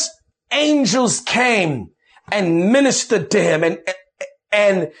says angels came and ministered to him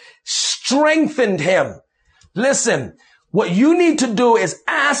and strengthened him. Listen, what you need to do is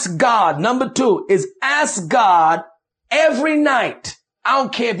ask God. Number 2 is ask God every night. I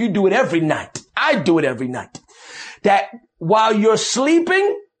don't care if you do it every night. I do it every night. That while you're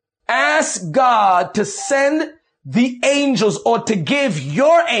sleeping, ask God to send the angels or to give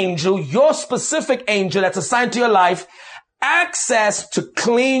your angel, your specific angel that's assigned to your life, access to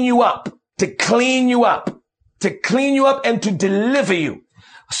clean you up, and to deliver you.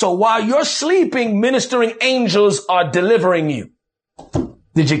 So while you're sleeping, ministering angels are delivering you.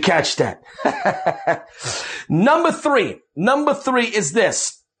 Did you catch that? Number three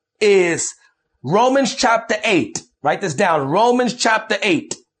is Romans chapter 8. Write this down. Romans chapter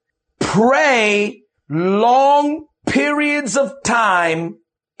 8. Pray long periods of time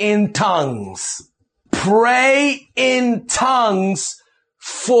in tongues. Pray in tongues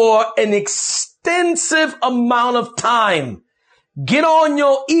for an extensive amount of time. Get on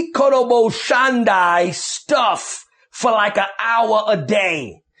your Ikorobo Shandai stuff for like an hour a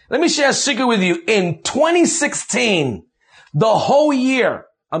day. Let me share a secret with you. In 2016, the whole year,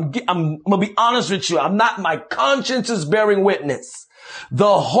 I'm gonna be honest with you. My conscience is bearing witness.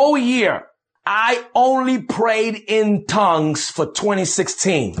 The whole year, I only prayed in tongues for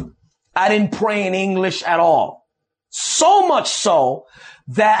 2016. I didn't pray in English at all. So much so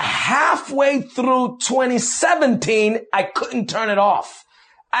that halfway through 2017, I couldn't turn it off.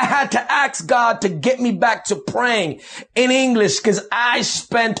 I had to ask God to get me back to praying in English because I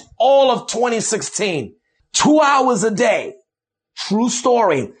spent all of 2016, 2 hours a day, true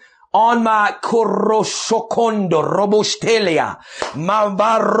story, on my Koroshokondo Robostelia,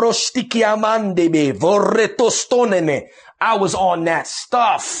 Mabarostikiamandebe, Voretostoneme. I was on that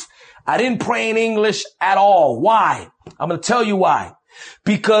stuff. I didn't pray in English at all. Why? I'm going to tell you why.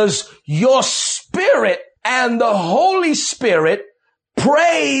 Because your spirit and the Holy Spirit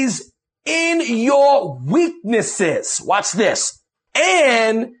prays in your weaknesses. Watch this.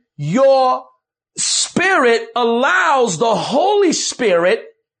 And your spirit allows the Holy Spirit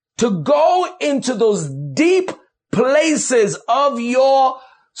to go into those deep places of your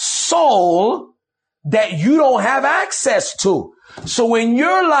soul that you don't have access to. So when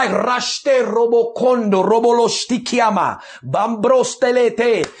you're like Rashte Robokondo Roboloshtikiama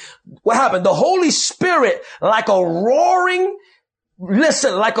Bambrostelete, what happened? The Holy Spirit, like a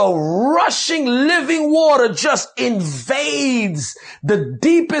rushing living water, just invades the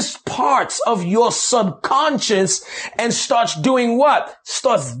deepest parts of your subconscious and starts doing what?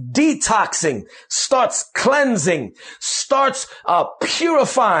 Starts detoxing, starts cleansing, starts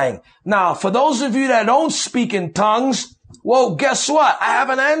purifying. Now, for those of you that don't speak in tongues, well, guess what? I have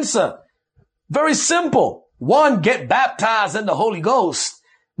an answer. Very simple. 1, get baptized in the Holy Ghost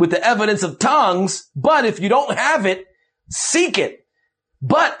with the evidence of tongues. But if you don't have it, seek it.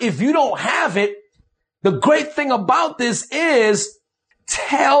 But if you don't have it, the great thing about this is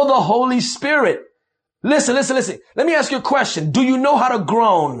tell the Holy Spirit. Listen. Let me ask you a question. Do you know how to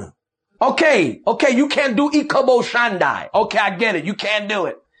groan? Okay. You can't do Ikobo Shandai. Okay, I get it. You can't do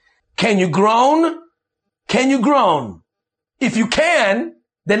it. Can you groan? If you can,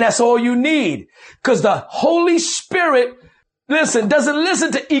 then that's all you need. Because the Holy Spirit, doesn't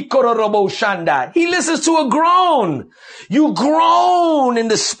listen to Ikororobo Shandai. He listens to a groan. You groan in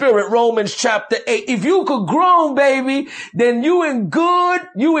the spirit, Romans chapter 8. If you could groan, baby, then you in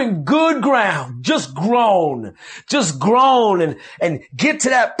good ground. Just groan and get to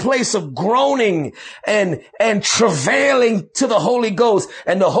that place of groaning and travailing to the Holy Ghost.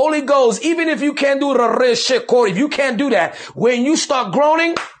 And the Holy Ghost, even if you can't do if you can't do that, when you start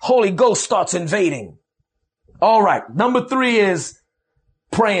groaning, Holy Ghost starts invading. All right. Number 3 is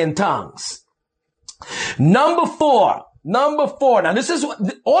pray in tongues. Number 4. Now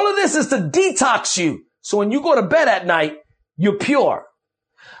all of this is to detox you. So when you go to bed at night, you're pure.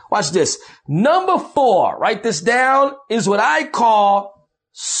 Watch this. Number 4, write this down, is what I call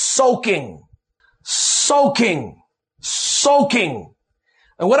soaking. Soaking.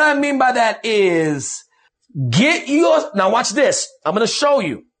 And what I mean by that is now watch this. I'm going to show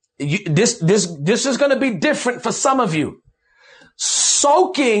you. This is going to be different for some of you.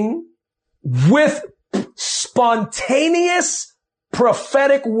 Soaking with spontaneous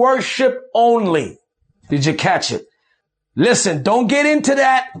prophetic worship only. Did you catch it? Listen, don't get into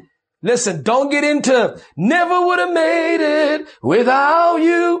that. Listen, don't get into never would have made it without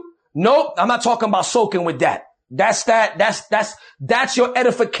you. Nope. I'm not talking about soaking with that. That's your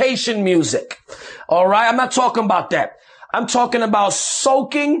edification music. All right. I'm not talking about that. I'm talking about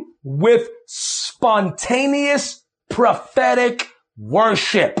soaking with spontaneous prophetic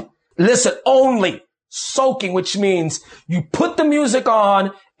worship. Listen, only soaking, which means you put the music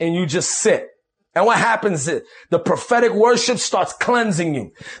on and you just sit. And what happens is the prophetic worship starts cleansing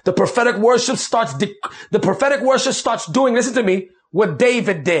you. The prophetic worship starts doing, listen to me, what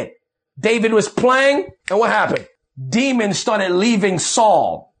David did. David was playing, and what happened? Demons started leaving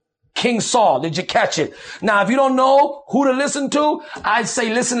Saul. King Saul. Did you catch it? Now, if you don't know who to listen to, I'd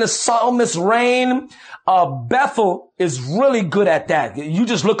say listen to Psalmist Rain. Bethel is really good at that. You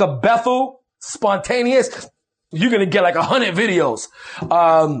just look up Bethel, spontaneous, you're going to get like 100 videos.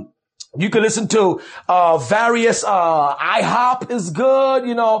 You can listen to, various, IHOP is good,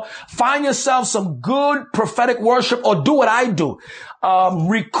 find yourself some good prophetic worship or do what I do.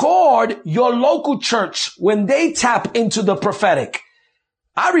 Record your local church when they tap into the prophetic.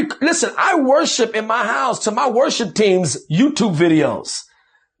 Listen, I worship in my house to my worship team's YouTube videos.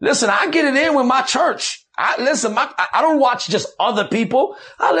 Listen, I get it in with my church. I don't watch just other people.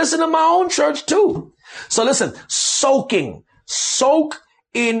 I listen to my own church too. So listen, soak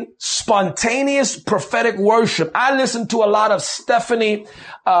in spontaneous prophetic worship. I listen to a lot of Stephanie,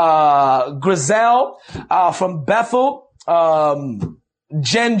 Grizel, from Bethel,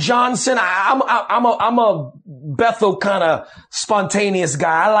 Jen Johnson. I'm a Bethel kind of spontaneous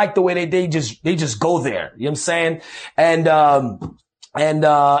guy. I like the way they just go there. You know what I'm saying?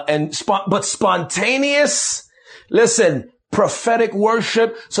 But spontaneous, listen, prophetic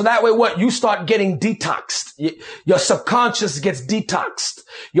worship. So that way, what? You start getting detoxed. Your subconscious gets detoxed.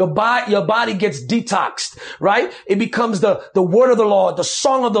 Your body gets detoxed, right? It becomes the word of the Lord, the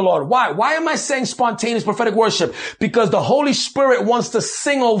song of the Lord. Why? Why am I saying spontaneous prophetic worship? Because the Holy Spirit wants to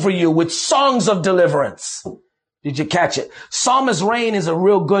sing over you with songs of deliverance. Did you catch it? Psalmist Rain is a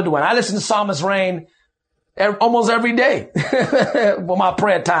real good one. I listen to Psalmist Rain almost every day for my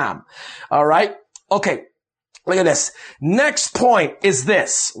prayer time. All right. Okay. Look at this. Next point is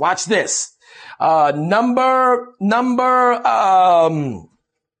this. Watch this. Number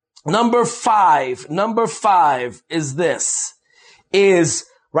five is this.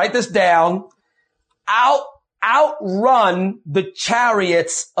 Write this down. Outrun the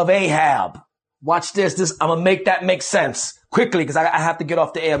chariots of Ahab. Watch this. I'm going to make that make sense quickly because I have to get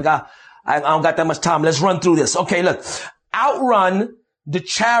off the air. I don't got that much time. Let's run through this. Okay, look. Outrun the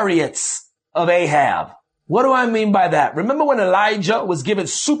chariots of Ahab. What do I mean by that? Remember when Elijah was given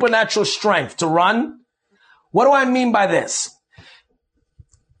supernatural strength to run? What do I mean by this?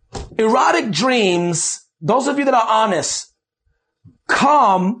 Erotic dreams, those of you that are honest,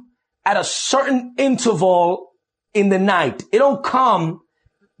 come at a certain interval in the night. It don't come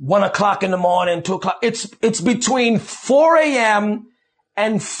 1 o'clock in the morning, 2 o'clock. It's between 4 a.m.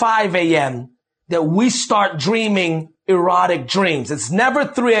 and 5 a.m. that we start dreaming erotic dreams. It's never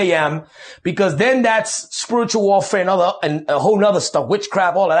 3 a.m. because then that's spiritual warfare and a whole nother stuff,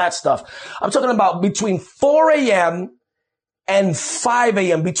 witchcraft, all of that stuff. I'm talking about between 4 a.m. and 5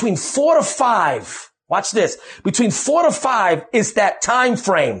 a.m. Between 4 to 5. Watch this. Between 4 to 5 is that time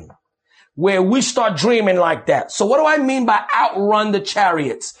frame where we start dreaming like that. So what do I mean by outrun the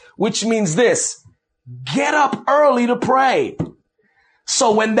chariots? Which means this. Get up early to pray.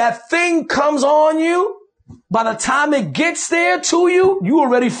 So when that thing comes on you, by the time it gets there to you, you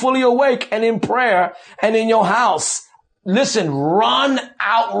already fully awake and in prayer and in your house. Listen, outrun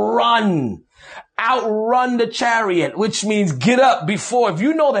the chariot, which means get up before. If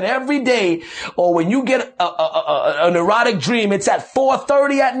you know that every day or when you get an erotic dream, it's at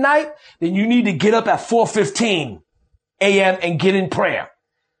 4:30 at night, then you need to get up at 4:15 a.m. and get in prayer.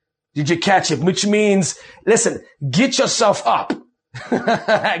 Did you catch it? Which means, listen, get yourself up.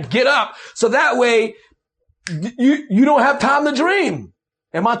 Get up. So that way, you don't have time to dream.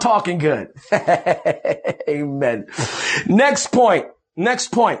 Am I talking good? Amen. Next point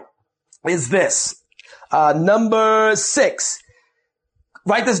is this. Number 6.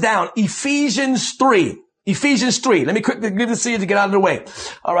 Write this down. Ephesians 3. Let me quickly give this to you to get out of the way.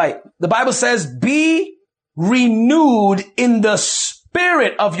 All right. The Bible says, be renewed in the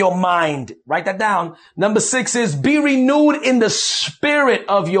spirit of your mind. Write that down. Number 6 is be renewed in the spirit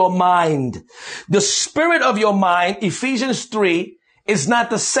of your mind. The spirit of your mind, Ephesians 3, is not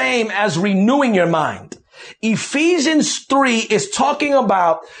the same as renewing your mind. Ephesians 3 is talking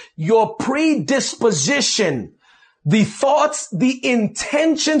about your predisposition, the thoughts, the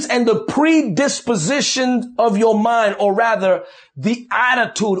intentions, and the predisposition of your mind, or rather the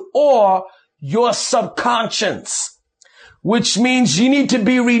attitude or your subconscious, which means you need to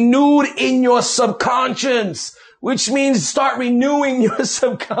be renewed in your subconscious, which means start renewing your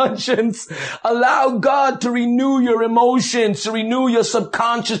subconscious. Allow God to renew your emotions, to renew your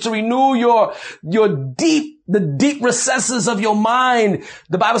subconscious, to renew the deep recesses of your mind.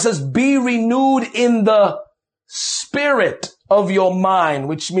 The Bible says, be renewed in the spirit of your mind,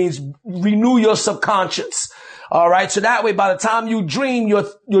 which means renew your subconscious. All right. So that way, by the time you dream,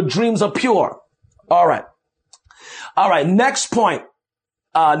 your dreams are pure. All right. All right. Next point.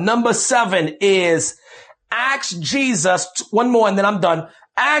 Number 7 is ask Jesus. One more and then I'm done.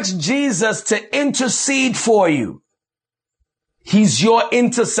 Ask Jesus to intercede for you. He's your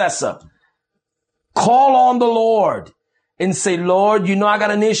intercessor. Call on the Lord and say, Lord, you know, I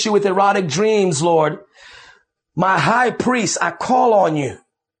got an issue with erotic dreams, Lord. My high priest, I call on you.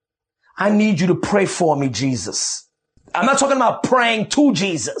 I need you to pray for me, Jesus. I'm not talking about praying to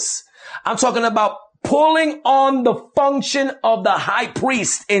Jesus. I'm talking about pulling on the function of the high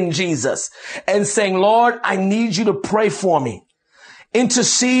priest in Jesus and saying, Lord, I need you to pray for me.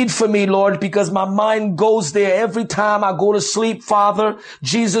 Intercede for me, Lord, because my mind goes there every time I go to sleep, Father.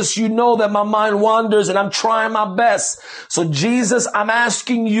 Jesus, you know that my mind wanders and I'm trying my best. So Jesus, I'm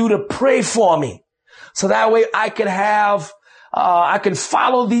asking you to pray for me. So that way I can I can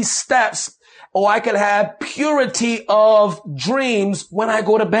follow these steps, or I can have purity of dreams when I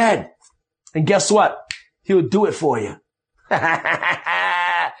go to bed. And guess what? He'll do it for you.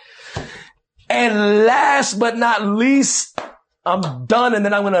 And last but not least, I'm done. And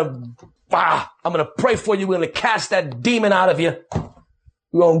then I'm going to pray for you. We're going to cast that demon out of you.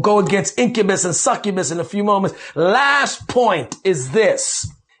 We're going to go against incubus and succubus in a few moments. Last point is this.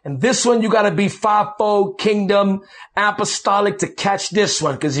 And this one, you got to be fivefold kingdom apostolic to catch this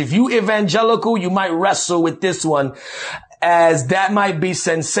one. Because if you evangelical, you might wrestle with this one, as that might be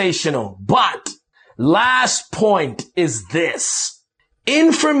sensational. But last point is this.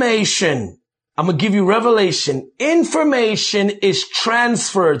 Information. I'm going to give you revelation. Information is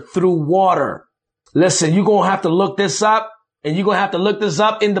transferred through water. Listen, you're going to have to look this up, and you're going to have to look this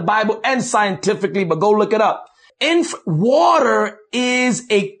up in the Bible and scientifically, but go look it up. Water is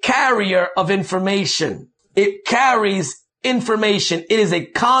a carrier of information. It carries information. It is a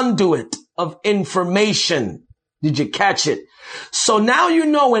conduit of information. Did you catch it? So now you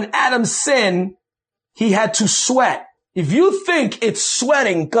know when Adam sinned, he had to sweat. If you think it's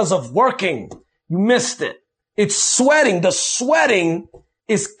sweating because of working, you missed it. It's sweating. The sweating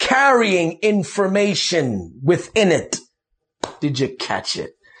is carrying information within it. Did you catch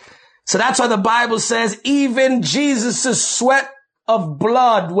it? So that's why the Bible says even Jesus' sweat of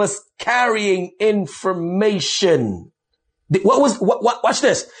blood was carrying information. Watch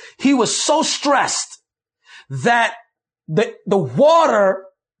this. He was so stressed that the water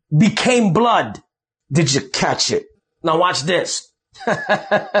became blood. Did you catch it? Now watch this.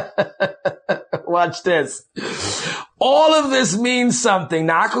 Watch this. All of this means something.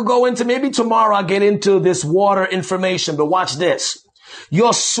 Now I could go into, maybe tomorrow I'll get into this water information, but watch this.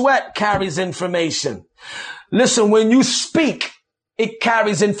 Your sweat carries information. Listen, when you speak, it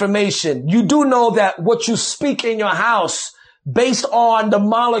carries information. You do know that what you speak in your house, based on the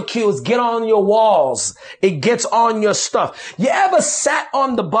molecules, get on your walls. It gets on your stuff. You ever sat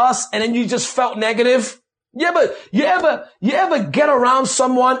on the bus and then you just felt negative? You ever get around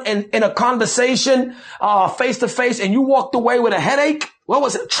someone in a conversation, face to face, and you walked away with a headache? What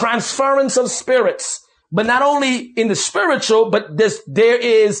was it? Transference of spirits. But not only in the spiritual, but there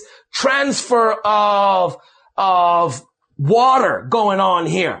is transfer of water going on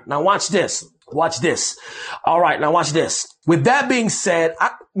here. Now watch this. Watch this. All right. Now watch this. With that being said,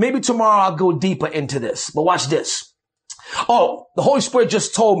 maybe tomorrow I'll go deeper into this, but watch this. Oh, the Holy Spirit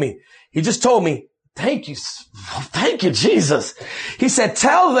just told me. He just told me, thank you, Jesus. He said,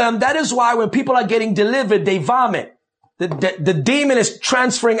 tell them that is why when people are getting delivered, they vomit. The demon is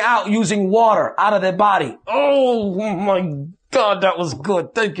transferring out using water out of their body. Oh my God, that was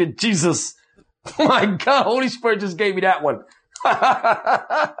good. Thank you, Jesus. My God, Holy Spirit just gave me that one.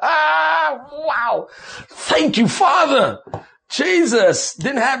 Wow. Thank you, Father. Jesus.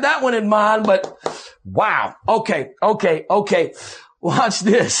 Didn't have that one in mind, but wow. Okay. Watch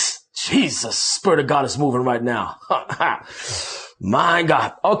this. Jesus. Spirit of God is moving right now. My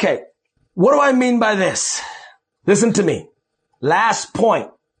God. Okay. What do I mean by this? Listen to me. Last point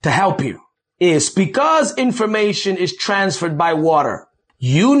to help you is because information is transferred by water,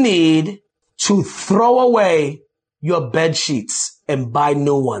 you need to throw away your bed sheets and buy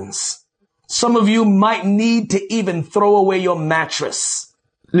new ones. Some of you might need to even throw away your mattress.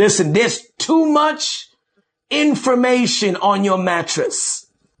 Listen, there's too much information on your mattress.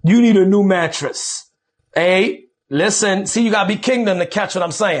 You need a new mattress. Hey, listen, see, you gotta be kingdom to catch what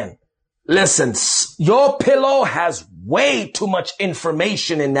I'm saying. Listen, your pillow has way too much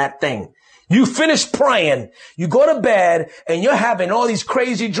information in that thing. You finish praying, you go to bed, and you're having all these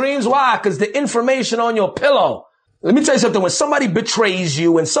crazy dreams. Why? Because the information on your pillow. Let me tell you something. When somebody betrays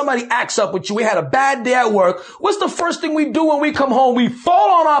you, when somebody acts up with you, we had a bad day at work. What's the first thing we do when we come home? We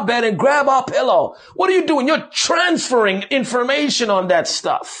fall on our bed and grab our pillow. What are you doing? You're transferring information on that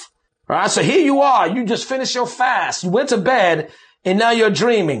stuff. All right. So here you are. You just finished your fast. You went to bed and now you're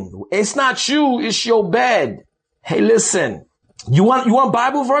dreaming. It's not you. It's your bed. Hey, listen, you want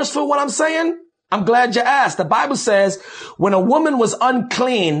Bible verse for what I'm saying? I'm glad you asked. The Bible says when a woman was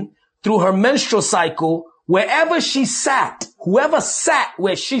unclean through her menstrual cycle, wherever she sat, whoever sat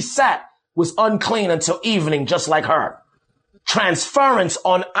where she sat was unclean until evening, just like her. Transference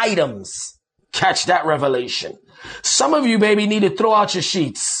on items. Catch that revelation. Some of you, baby, need to throw out your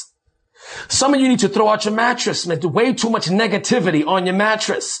sheets. Some of you need to throw out your mattress. Way too much negativity on your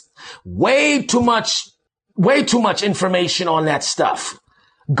mattress. Way too much information on that stuff.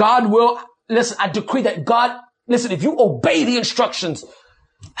 God will, listen, I decree that God, listen, if you obey the instructions,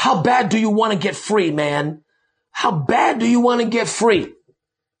 how bad do you want to get free, man? How bad do you want to get free?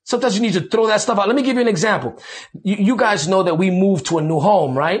 Sometimes you need to throw that stuff out. Let me give you an example. You guys know that we moved to a new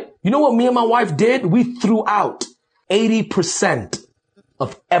home, right? You know what me and my wife did? We threw out 80%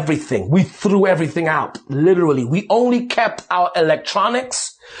 of everything. We threw everything out. Literally. We only kept our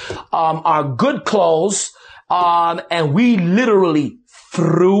electronics, our good clothes, and we literally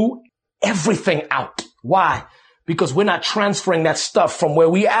threw everything out. Why? Because we're not transferring that stuff from where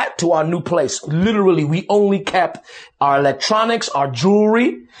we at to our new place. Literally, we only kept our electronics, our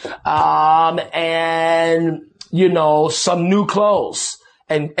jewelry, and, you know, some new clothes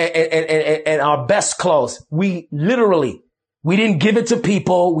and our best clothes. We didn't give it to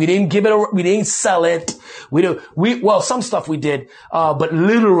people. We didn't sell it. Well, some stuff we did, but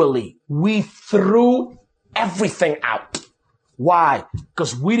literally we threw everything out. Why?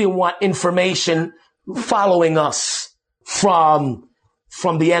 Because we didn't want information following us from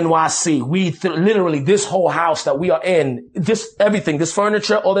the NYC. Literally this whole house that we are in, everything, this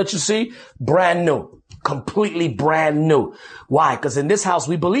furniture, all that you see, brand new, completely brand new. Why? Because in this house,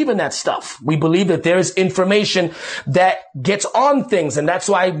 we believe in that stuff. We believe that there is information that gets on things. And that's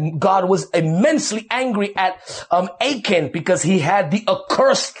why God was immensely angry at, Achan, because he had the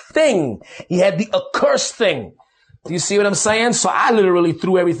accursed thing. Do you see what I'm saying? So I literally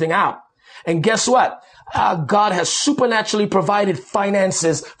threw everything out. And guess what? God has supernaturally provided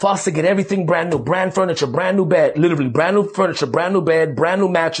finances for us to get everything brand new, brand furniture, brand new bed, literally brand new furniture, brand new bed, brand new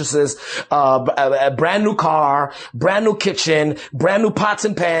mattresses, a brand new car, brand new kitchen, brand new pots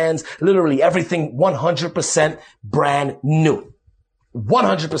and pans, literally everything 100% brand new.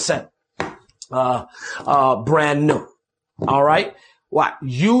 100% brand new. All right. What?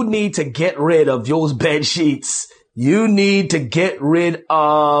 You need to get rid of those bed sheets. You need to get rid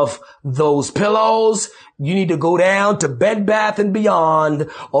of those pillows. You need to go down to Bed Bath and Beyond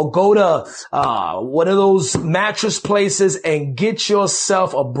or go to one of those mattress places and get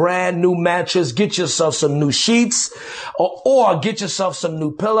yourself a brand new mattress. Get yourself some new sheets or get yourself some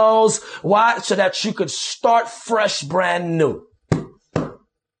new pillows. Why? So that you could start fresh, brand new.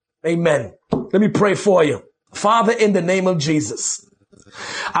 Amen. Let me pray for you. Father, in the name of Jesus,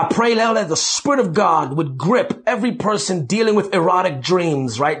 I pray now that the Spirit of God would grip every person dealing with erotic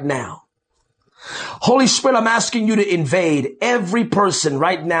dreams right now. Holy Spirit, I'm asking you to invade every person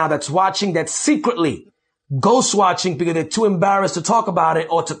right now that's watching, that's secretly ghost watching because they're too embarrassed to talk about it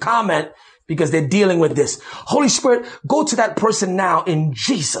or to comment because they're dealing with this. Holy Spirit, go to that person now in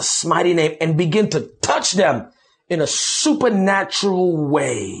Jesus' mighty name and begin to touch them in a supernatural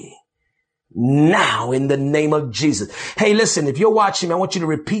way. Now, in the name of Jesus. Hey, listen, if you're watching me, I want you to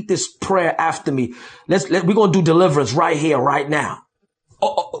repeat this prayer after me. We're going to do deliverance right here, right now.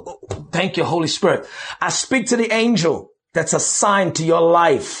 Thank you, Holy Spirit. I speak to the angel that's assigned to your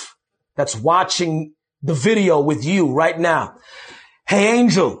life, that's watching the video with you right now. Hey,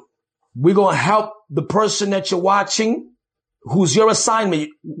 angel, we're going to help the person that you're watching, who's your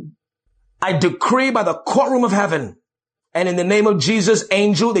assignment. I decree by the courtroom of heaven, And in the name of Jesus,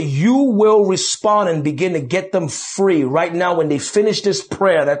 angel, that you will respond and begin to get them free. Right now, when they finish this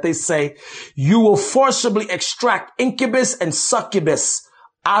prayer that they say, you will forcibly extract incubus and succubus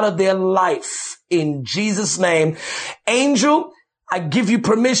out of their life in Jesus' name. Angel, I give you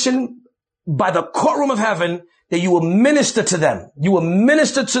permission by the courtroom of heaven that you will minister to them. You will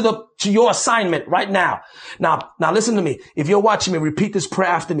minister to your assignment right now. Now listen to me. If you're watching me, repeat this prayer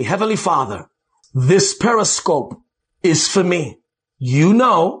after me. Heavenly Father, this Periscope is for me. You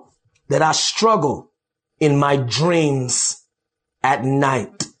know that I struggle in my dreams at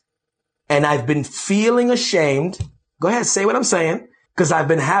night, and I've been feeling ashamed. Go ahead, say what I'm saying, because I've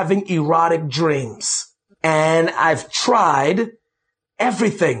been having erotic dreams, and I've tried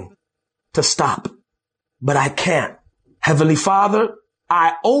everything to stop, but I can't. Heavenly Father,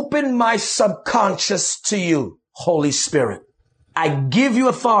 I open my subconscious to you, Holy Spirit. I give you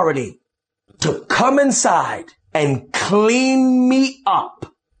authority to come inside and clean me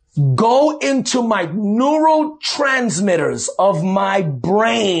up. Go into my neurotransmitters of my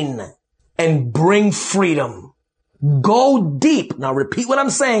brain and bring freedom. Go deep. Now repeat what I'm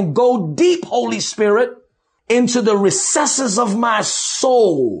saying. Go deep, Holy Spirit, into the recesses of my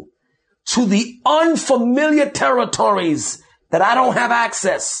soul, to the unfamiliar territories that I don't have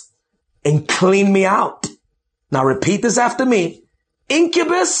access, and clean me out. Now repeat this after me.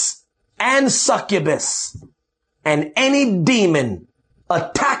 Incubus and succubus, and any demon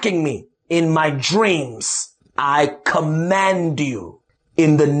attacking me in my dreams, I command you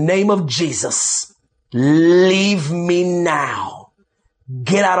in the name of Jesus, leave me now.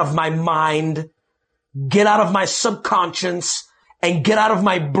 Get out of my mind, get out of my subconscious, and get out of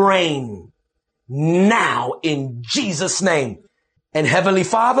my brain now in Jesus' name. And Heavenly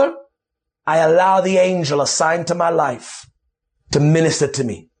Father, I allow the angel assigned to my life to minister to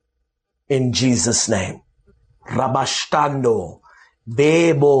me in Jesus' name. Rabashtando,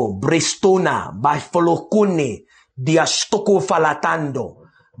 Bebo, Bristuna, Baifolokuni, Diastoko Falatando,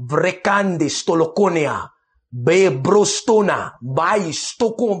 Vrekandi Stolokonia, Be Brostuna, Bai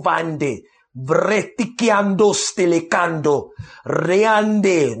Stoko Vande, Vretikiando Stilikando,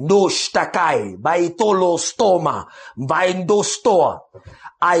 Reande, no Stakai, Baitolo Stoma, Vaindostoa.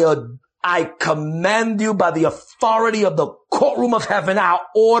 I command you by the authority of the courtroom of heaven. I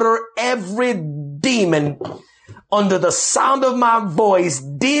order every demon under the sound of my voice,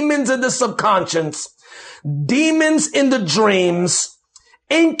 demons in the subconscious, demons in the dreams,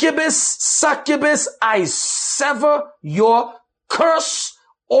 incubus, succubus, I sever your curse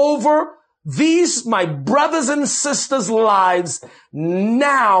over these, my brothers and sisters' lives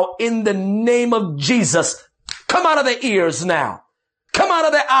now in the name of Jesus. Come out of their ears now. Come out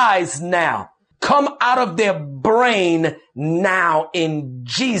of their eyes now. Come out of their brain now in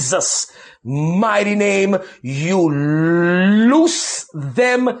Jesus' mighty name. You loose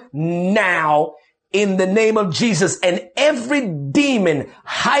them now in the name of Jesus. And every demon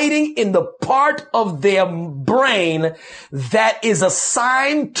hiding in the part of their brain that is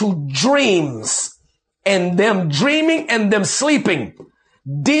assigned to dreams and them dreaming and them sleeping,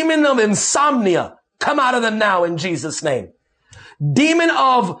 demon of insomnia, come out of them now in Jesus' name. Demon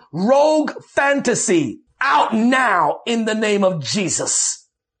of rogue fantasy, out now in the name of Jesus.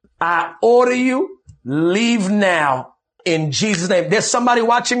 I order you, leave now in Jesus' name. There's somebody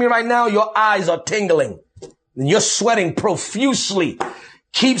watching me right now. Your eyes are tingling and you're sweating profusely.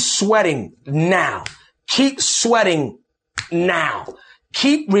 Keep sweating now. Keep sweating now.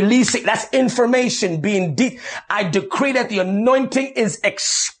 Keep releasing. That's information being deep. I decree that the anointing is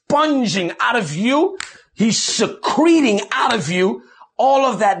expunging out of you. He's secreting out of you all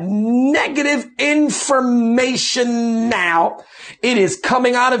of that negative information now. It is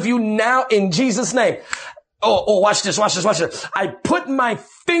coming out of you now in Jesus' name. Oh, watch this. I put my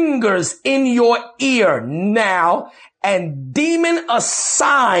fingers in your ear now, and demon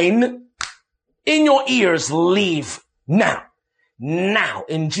assign in your ears, leave now. Now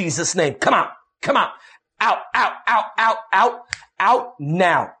in Jesus' name. Come out. Out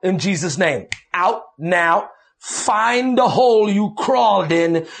now in Jesus' name. Out now. Find the hole you crawled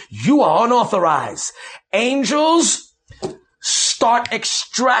in. You are unauthorized. Angels, start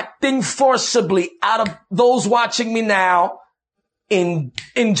extracting forcibly out of those watching me now in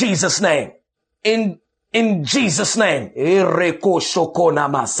Jesus' name. In Jesus' name.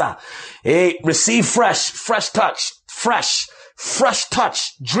 Receive fresh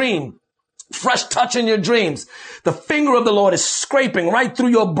touch, dream Fresh touch in your dreams. The finger of the Lord is scraping right through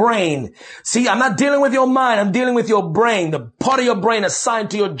your brain. See, I'm not dealing with your mind. I'm dealing with your brain. The part of your brain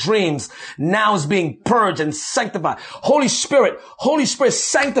assigned to your dreams now is being purged and sanctified. Holy Spirit,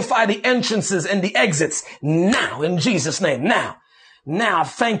 sanctify the entrances and the exits now in Jesus' name. Now,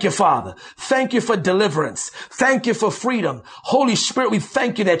 thank you, Father. Thank you for deliverance. Thank you for freedom. Holy Spirit, we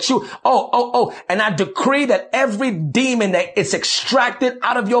thank you that you, and I decree that every demon that is extracted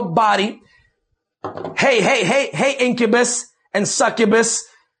out of your body, hey, incubus and succubus,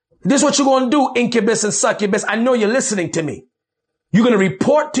 this is what you're going to do, incubus and succubus. I know you're listening to me. You're going to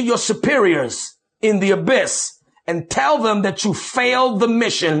report to your superiors in the abyss and tell them that you failed the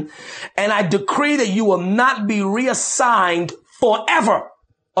mission. And I decree that you will not be reassigned forever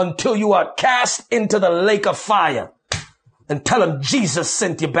until you are cast into the lake of fire. And tell them Jesus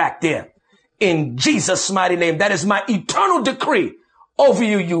sent you back there. In Jesus' mighty name. That is my eternal decree over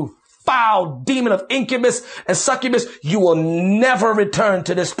you, you foul demon of incubus and succubus. You will never return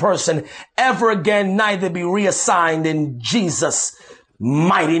to this person ever again, neither be reassigned in Jesus'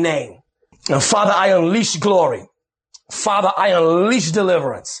 mighty name. And Father, I unleash glory. Father, I unleash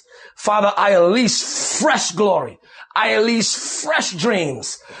deliverance. Father, I unleash fresh glory. I unleash fresh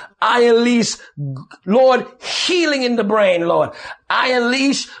dreams. I unleash, Lord, healing in the brain, Lord. I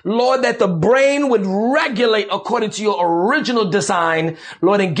unleash, Lord, that the brain would regulate according to your original design,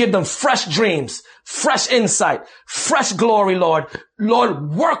 Lord, and give them fresh dreams, fresh insight, fresh glory, Lord.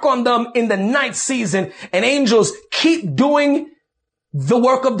 Lord, work on them in the night season, and angels, keep doing the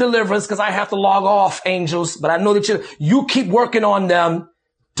work of deliverance, because I have to log off, angels, but I know that you keep working on them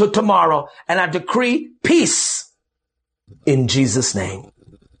to tomorrow, and I decree peace in Jesus' name.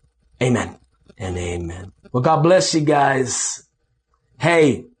 Amen and amen. Well, God bless you guys.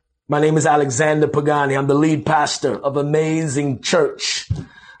 Hey, my name is Alexander Pagani. I'm the lead pastor of Amazing Church,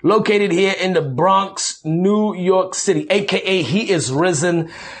 located here in the Bronx, New York City, aka He is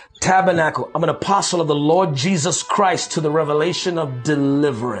Risen Tabernacle. I'm an apostle of the Lord Jesus Christ to the revelation of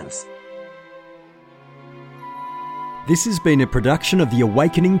deliverance. This has been a production of the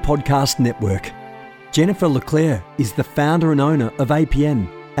Awakening Podcast Network. Jennifer Leclerc is the founder and owner of APN.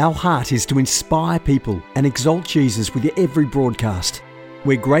 Our heart is to inspire people and exalt Jesus with every broadcast.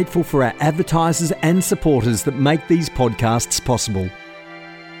 We're grateful for our advertisers and supporters that make these podcasts possible.